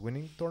Magnus is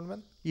winning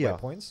tournament by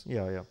points.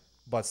 Yeah.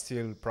 But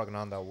still,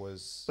 Pragnanda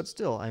was... But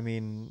still, I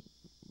mean,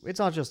 it's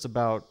not just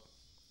about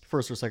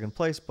first or second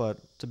place, but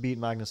to beat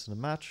Magnus in a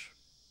match,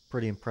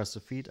 pretty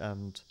impressive feat.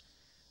 And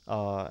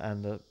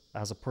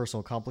as a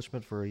personal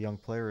accomplishment for a young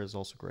player is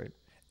also great.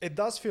 It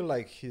does feel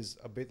like he's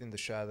a bit in the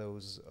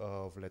shadows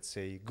of, let's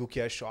say,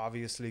 Gukesh.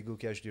 Obviously,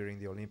 Gukesh during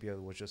the Olympiad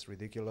was just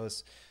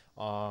ridiculous.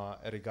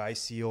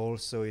 Erigaisi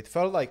also. It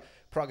felt like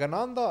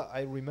Pragananda,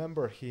 I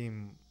remember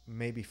him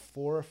maybe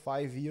 4 or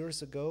 5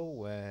 years ago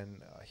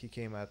when he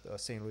came at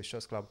St. Louis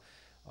Chess Club,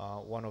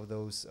 one of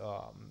those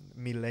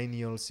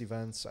millennials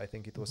events, I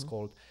think it was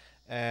called.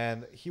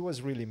 And he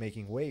was really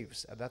making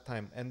waves at that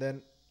time. And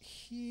then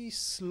he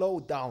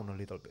slowed down a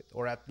little bit,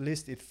 or at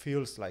least it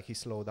feels like he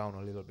slowed down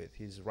a little bit.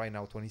 He's right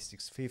now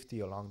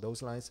 2650 along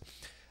those lines.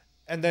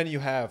 And then you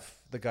have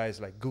the guys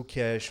like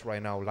Gukesh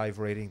right now, live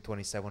rating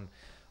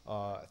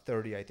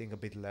 2730, I think a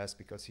bit less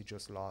because he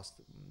just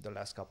lost the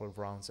last couple of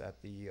rounds at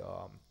the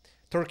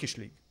Turkish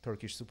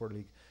Super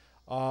League.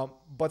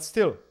 But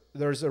still,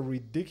 there's a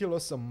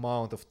ridiculous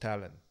amount of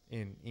talent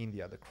in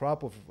India. The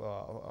crop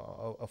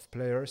of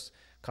players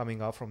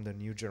coming up from the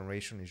new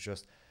generation is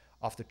just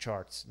off the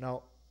charts.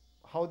 Now,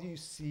 how do you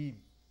see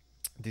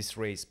this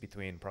race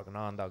between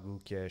Pragnanda,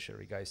 Gukesh,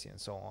 Erigaisi, and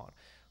so on?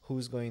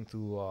 Who's going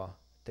to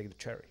take the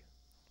cherry?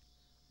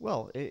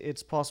 Well,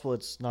 it's possible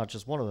it's not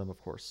just one of them, of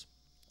course.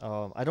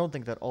 I don't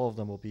think that all of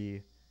them will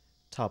be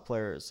top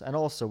players. And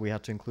also, we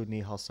have to include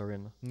Nihal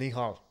Sarin.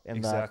 Nihal,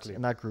 exactly.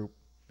 In that group.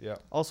 Yeah.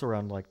 Also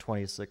around like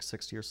 26,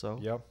 60 or so.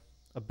 Yeah.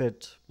 A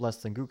bit less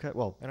than Gukesh.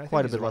 Well, and I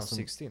quite think a bit around less than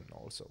 16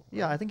 also. Right?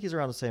 Yeah, I think he's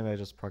around the same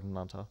age as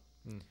Pragnanta.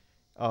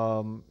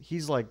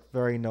 He's like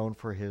very known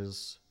for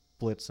his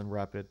blitz and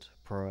rapid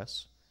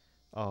prowess.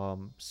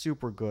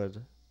 Super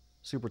good,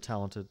 super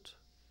talented.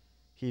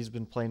 He's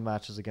been playing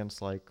matches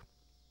against like,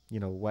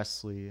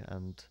 Wesley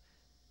and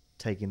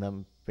taking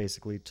them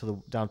basically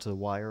down to the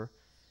wire,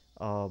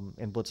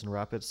 in blitz and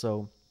rapid.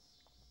 So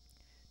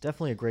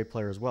definitely a great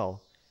player as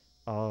well.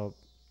 Uh,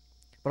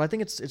 but I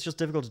think it's just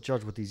difficult to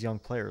judge with these young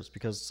players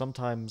because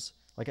sometimes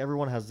like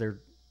everyone has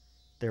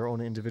their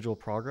own individual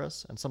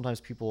progress, and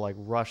sometimes people like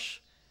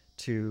rush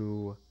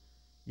to,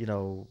 you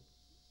know,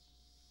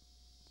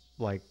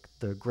 like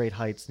the great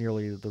heights,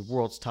 nearly the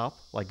world's top,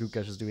 like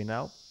Gukesh is doing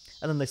now,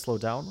 and then they slow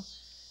down,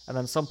 and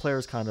then some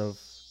players kind of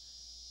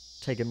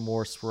take it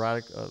more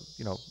sporadic,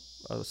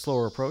 a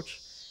slower approach,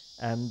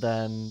 and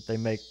then they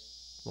make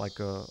like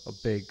a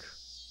big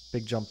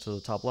jump to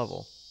the top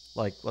level.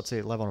 Like let's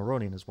say Levon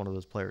Aronian is one of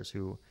those players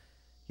who,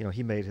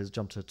 he made his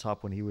jump to the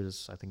top when he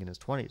was, I think, in his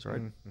 20s,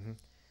 right?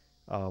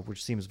 Mm-hmm.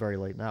 Which seems very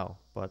late now,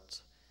 but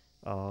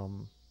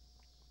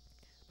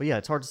yeah,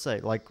 it's hard to say.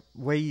 Like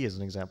Wei Yi is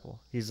an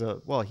example. He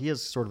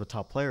is sort of a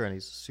top player and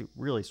he's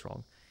really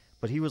strong,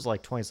 but he was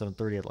like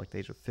 27-30 at like the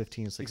age of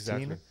 15, 16.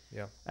 Exactly.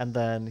 Yeah. And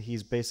then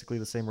he's basically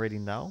the same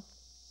rating now,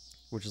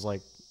 which is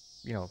like,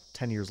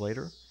 10 years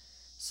later.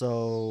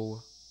 So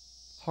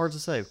hard to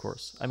say, of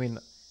course. I mean,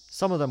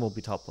 some of them will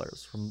be top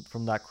players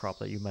from that crop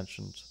that you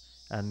mentioned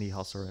and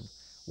Nihal Sarin.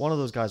 One of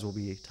those guys will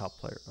be a top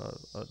player,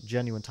 a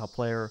genuine top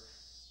player.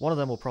 One of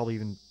them will probably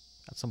even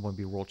at some point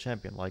be a world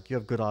champion. Like you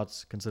have good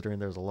odds considering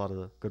there's a lot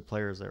of good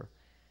players there.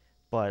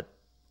 But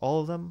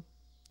all of them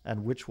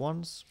and which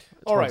ones?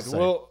 All right.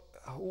 Well,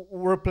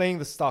 we're playing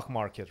the stock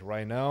market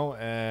right now,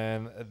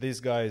 and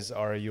these guys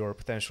are your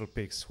potential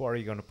picks. Who are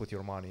you going to put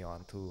your money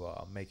on to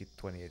make it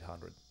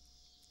 2,800?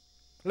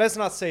 Let's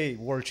not say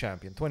world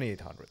champion,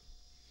 2,800.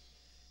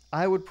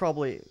 I would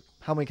probably.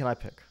 How many can I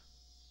pick?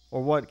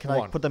 Or what can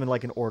I put them in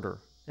like an order?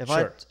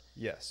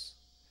 Yes.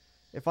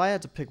 If I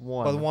had to pick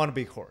one, but one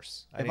big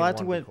horse. If I had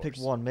to pick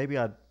one, maybe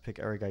I'd pick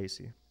Eric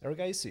Gaisi. Eric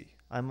Gaisi.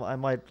 I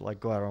might like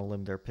go out on a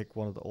limb there, pick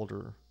one of the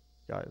older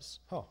guys.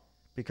 Oh.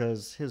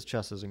 Because his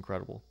chess is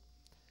incredible.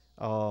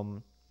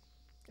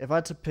 If I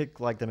had to pick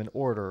like them in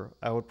order,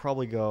 I would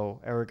probably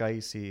go Eric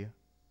Gaisi,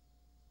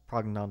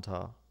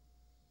 Pragnanta,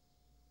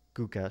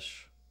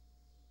 Gukesh,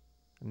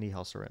 and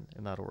Nihal Sarin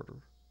in that order.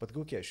 But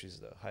Gukesh is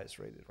the highest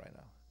rated right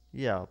now.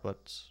 Yeah,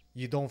 but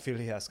you don't feel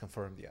he has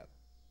confirmed yet.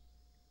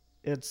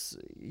 It's,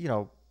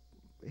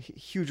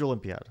 huge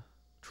Olympiad.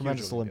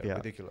 Tremendous Olympiad.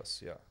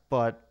 Ridiculous, yeah.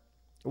 But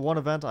one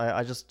event,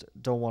 I just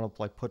don't want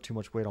to like put too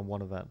much weight on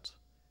one event.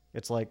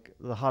 It's like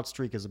the hot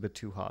streak is a bit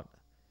too hot.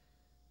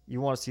 You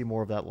want to see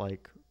more of that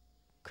like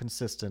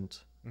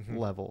consistent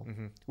level,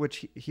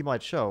 which he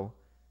might show,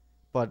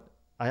 but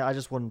I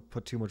just wouldn't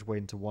put too much weight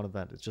into one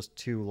event. It's just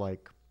too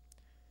like...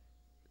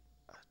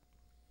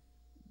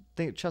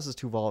 chess is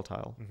too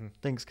volatile.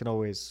 Things can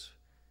always...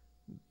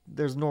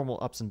 There's normal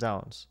ups and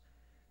downs.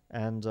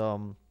 And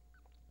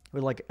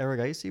with like Eric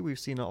Gaisi, we've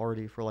seen it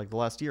already for like the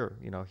last year.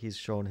 He's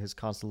shown his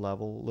constant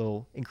level,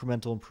 little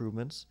incremental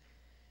improvements.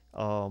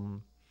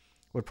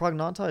 With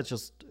Pragnanta, it's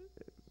just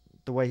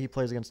the way he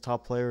plays against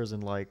top players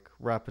in like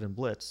rapid and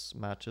blitz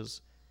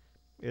matches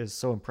is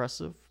so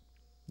impressive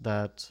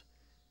that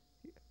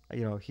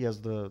he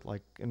has the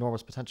like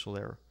enormous potential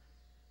there.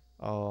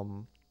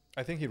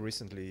 I think he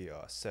recently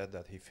said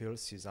that he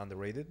feels he's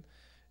underrated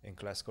in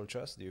classical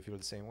chess. Do you feel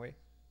the same way?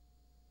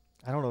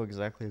 I don't know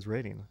exactly his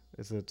rating.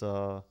 Is it?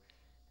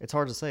 It's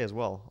hard to say as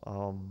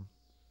well.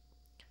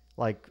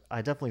 Like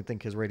I definitely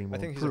think his rating will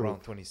improve. I think he's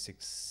around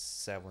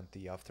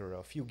 2670 after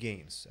a few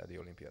games at the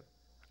Olympiad.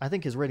 I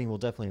think his rating will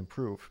definitely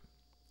improve.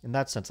 In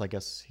that sense, I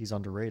guess he's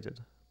underrated.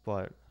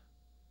 But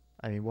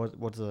I mean, what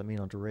does that mean,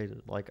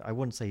 underrated? Like I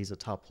wouldn't say he's a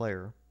top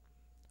player,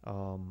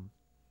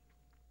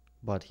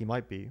 but he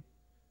might be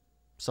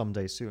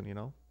someday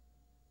soon.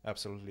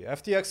 Absolutely.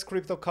 FTX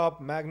Crypto Cup,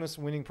 Magnus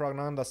winning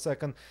Pragnanda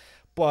second.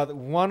 But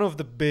one of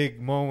the big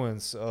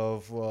moments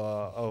of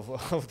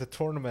the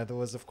tournament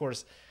was, of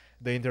course,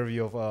 the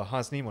interview of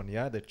Hans Niemann.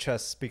 Yeah, the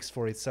chess speaks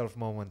for itself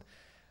moment.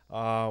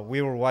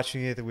 We were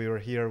watching it. We were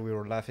here. We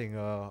were laughing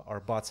our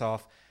butts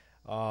off.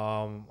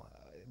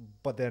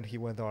 But then he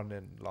went on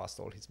and lost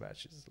all his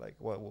matches. Like,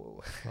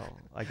 well,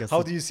 I guess.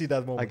 How do you see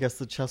that moment? I guess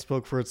the chess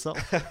spoke for itself.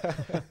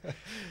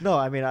 No,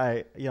 I mean,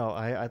 I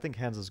think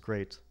Hans is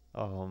great.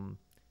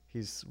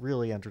 He's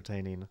really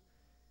entertaining.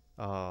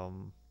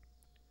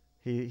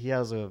 He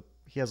has a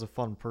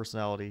fun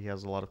personality. He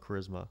has a lot of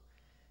charisma.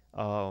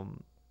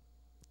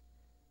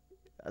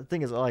 The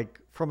thing is, like,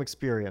 from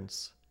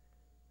experience,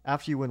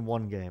 after you win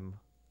one game,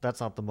 that's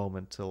not the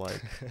moment to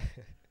like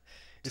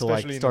to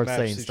like start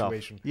saying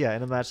situation. Stuff. Yeah,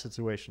 in a match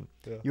situation,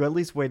 yeah. You at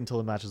least wait until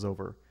the match is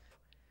over.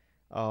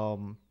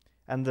 And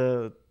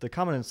the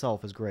comment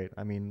itself is great.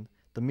 I mean,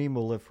 the meme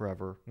will live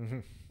forever.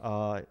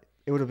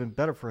 It would have been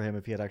better for him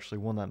if he had actually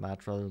won that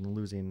match rather than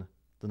losing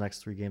the next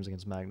 3 games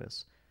against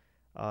Magnus.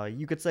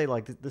 You could say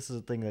like this is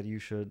a thing that you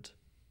should,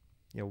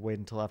 wait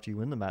until after you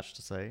win the match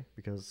to say,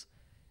 because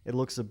it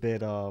looks a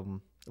bit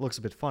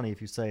funny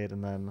if you say it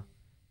and then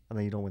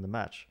you don't win the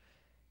match.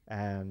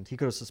 And he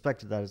could have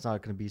suspected that it's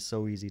not going to be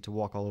so easy to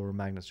walk all over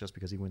Magnus just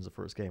because he wins the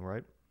first game,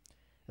 right?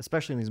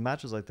 Especially in these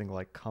matches, I think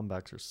like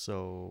comebacks are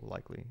so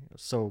likely,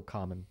 so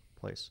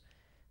commonplace.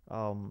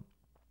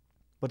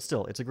 But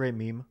still, it's a great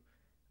meme.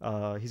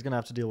 He's going to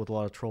have to deal with a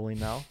lot of trolling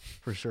now,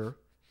 for sure,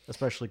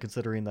 especially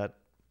considering that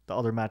the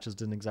other matches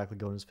didn't exactly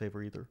go in his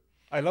favor either.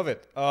 I love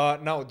it.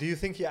 Now, do you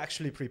think he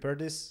actually prepared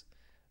this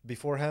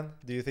beforehand?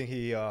 Do you think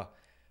he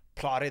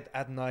plotted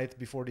at night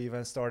before the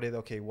event started?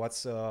 Okay,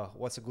 what's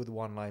a good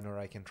one-liner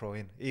I can throw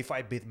in if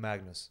I beat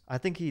Magnus? I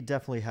think he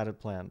definitely had it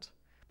planned.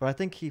 But I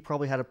think he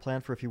probably had it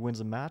planned for if he wins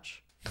a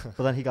match.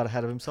 But then he got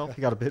ahead of himself.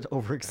 He got a bit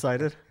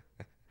overexcited.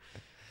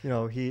 You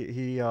know,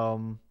 he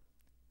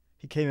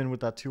came in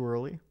with that too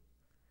early.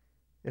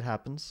 It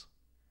happens.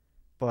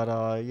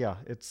 But yeah,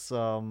 it's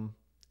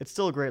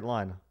still a great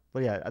line.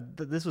 But yeah,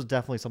 this was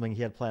definitely something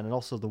he had planned. And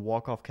also the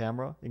walk-off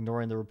camera,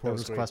 ignoring the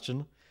reporter's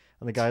question.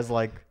 And the guy's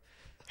like,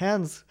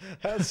 Hans,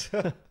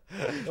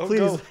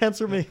 please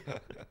answer me.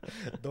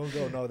 Don't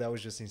go. No, that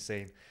was just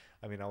insane.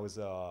 I mean, I was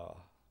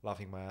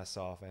laughing my ass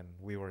off, and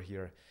we were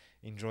here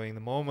enjoying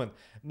the moment.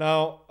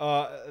 Now,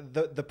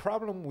 the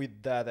problem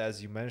with that,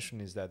 as you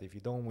mentioned, is that if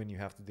you don't win, you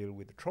have to deal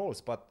with the trolls.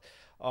 But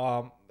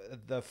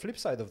the flip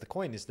side of the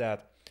coin is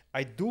that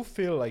I do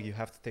feel like you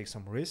have to take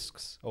some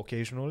risks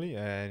occasionally,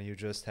 and you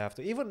just have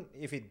to, even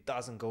if it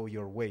doesn't go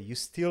your way, you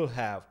still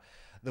have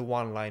the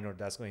one-liner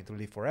that's going to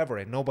live forever,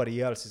 and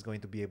nobody else is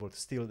going to be able to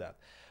steal that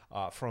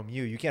from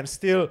you. You can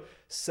still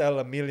sell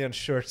 1 million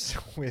shirts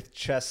with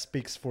chess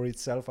speaks for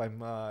itself.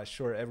 I'm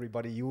sure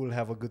everybody, you will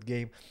have a good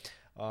game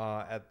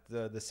at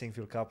the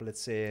Singfield Cup,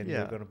 let's say, and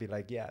you're going to be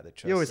like, yeah, the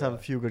chess. You always have a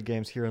few good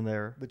games here and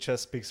there. The chess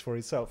speaks for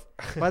itself.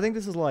 But I think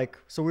this is like,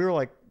 so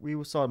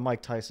we saw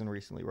Mike Tyson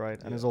recently, right?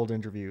 And his old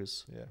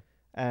interviews. Yeah.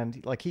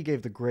 And like he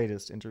gave the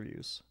greatest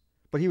interviews,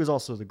 but he was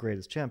also the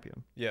greatest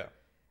champion. Yeah.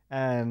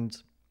 And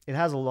it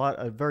has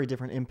a very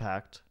different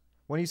impact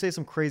when you say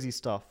some crazy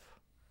stuff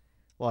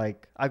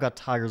like I got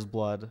tiger's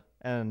blood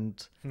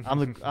and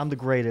I'm the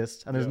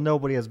greatest and there's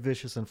nobody as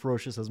vicious and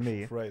ferocious as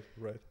me. Right.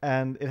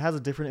 And it has a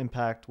different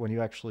impact when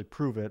you actually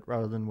prove it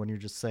rather than when you're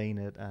just saying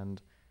it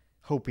and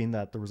hoping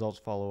that the results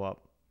follow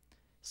up.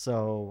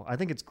 So I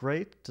think it's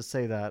great to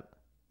say that,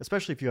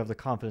 especially if you have the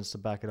confidence to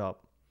back it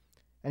up.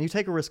 And you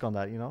take a risk on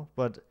that, you know,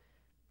 but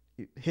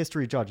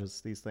history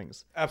judges these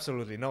things.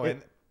 Absolutely. No,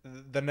 and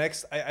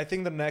I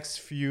think the next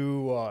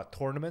few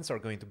tournaments are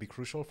going to be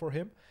crucial for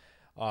him,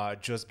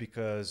 just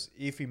because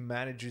if he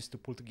manages to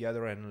pull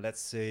together and let's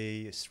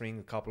say string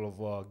a couple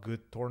of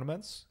good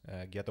tournaments,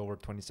 get over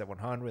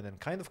 2,700 and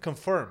kind of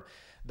confirm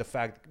the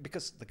fact,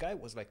 because the guy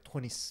was like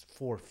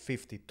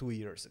 2450 2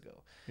 years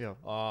ago.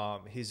 Yeah.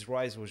 His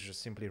rise was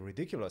just simply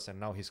ridiculous, and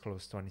now he's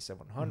close to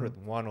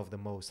 2,700, one of the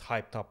most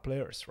hyped up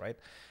players, right?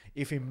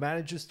 If he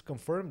manages to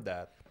confirm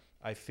that,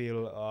 I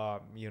feel,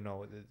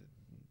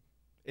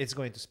 it's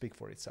going to speak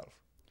for itself,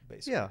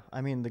 basically. Yeah,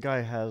 I mean, the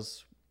guy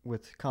has,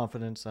 with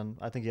confidence, and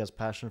I think he has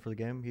passion for the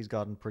game, he's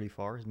gotten pretty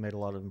far. He's made a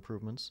lot of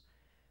improvements.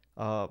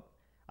 I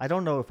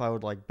don't know if I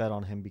would like bet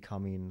on him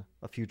becoming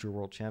a future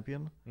world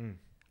champion.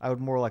 I would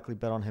more likely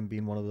bet on him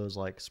being one of those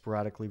like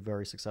sporadically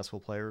very successful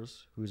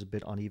players who's a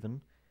bit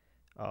uneven,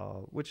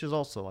 which is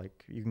also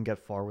like you can get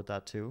far with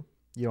that too.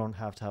 You don't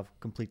have to have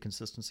complete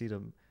consistency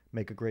to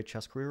make a great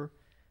chess career,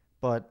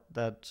 but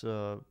that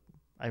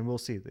and we'll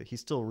see that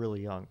he's still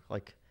really young.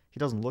 Like he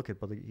doesn't look it,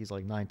 but he's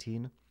like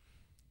 19.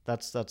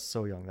 That's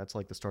so young. That's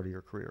like the start of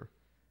your career.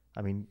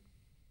 I mean,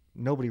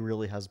 nobody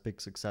really has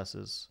big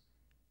successes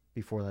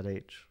before that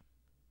age.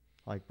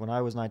 Like when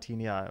I was 19,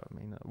 yeah, I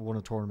mean, I won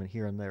a tournament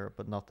here and there,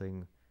 but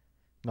nothing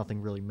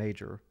really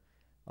major.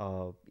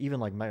 Even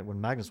like when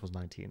Magnus was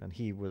 19 and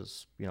he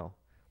was,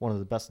 one of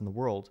the best in the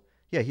world.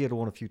 Yeah, he had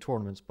won a few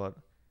tournaments, but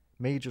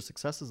major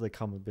successes, they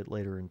come a bit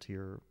later into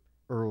your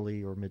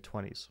early or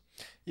mid-20s.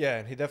 Yeah,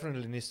 and he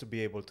definitely needs to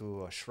be able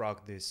to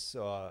shrug this,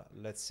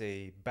 let's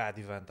say, bad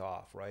event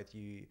off, right?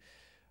 You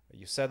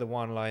said a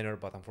one-liner,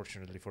 but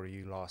unfortunately for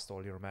you lost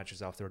all your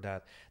matches after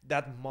that.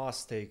 That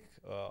must take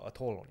a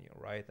toll on you,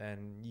 right?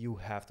 And you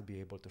have to be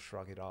able to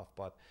shrug it off.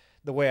 But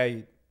the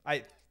way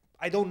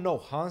I don't know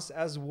Hans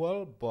as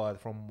well,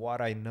 but from what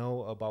I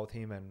know about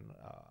him, and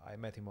I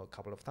met him a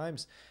couple of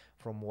times,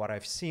 from what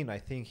I've seen, I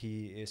think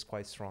he is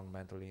quite strong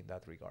mentally in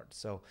that regard.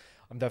 So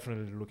I'm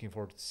definitely looking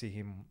forward to see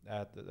him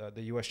at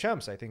the US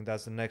Champs. I think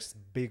that's the next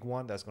big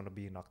one. That's going to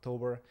be in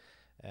October.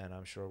 And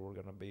I'm sure we're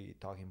going to be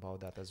talking about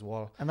that as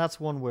well. And that's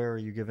one where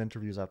you give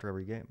interviews after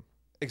every game.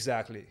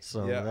 Exactly.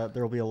 So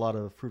there will be a lot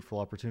of fruitful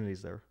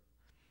opportunities there.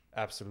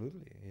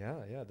 Absolutely.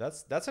 Yeah.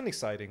 That's an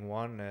exciting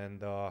one.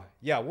 And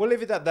we'll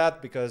leave it at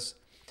that because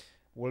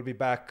we'll be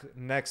back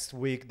next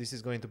week. This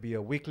is going to be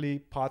a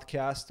weekly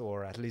podcast,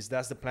 or at least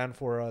that's the plan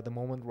for the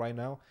moment right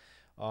now.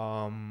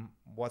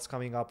 What's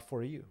coming up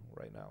for you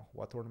right now?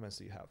 What tournaments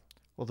do you have?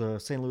 Well, the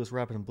St. Louis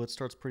Rapid and Blitz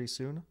starts pretty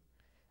soon.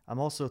 I'm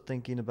also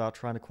thinking about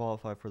trying to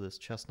qualify for this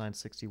Chess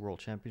 960 World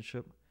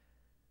Championship.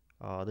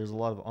 There's a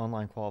lot of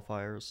online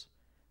qualifiers.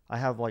 I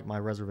have like my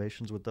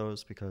reservations with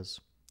those because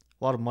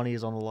a lot of money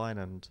is on the line,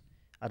 and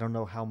I don't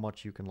know how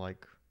much you can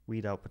like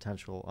weed out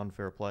potential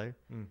unfair play.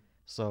 Mm.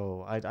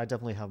 So I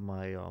definitely have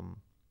my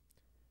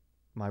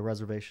my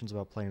reservations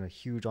about playing a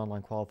huge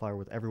online qualifier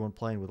with everyone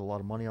playing with a lot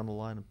of money on the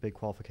line, a big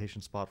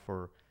qualification spot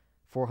for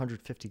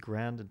 450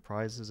 grand in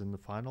prizes in the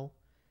final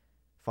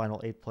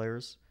 8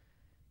 players.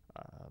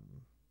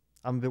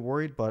 I'm a bit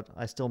worried, but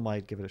I still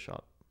might give it a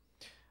shot.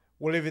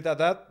 We'll leave it at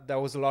that. That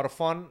was a lot of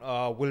fun.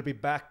 We'll be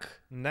back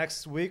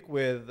next week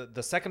with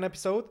the second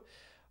episode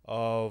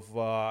of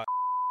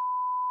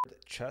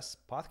Chess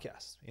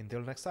Podcast.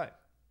 Until next time.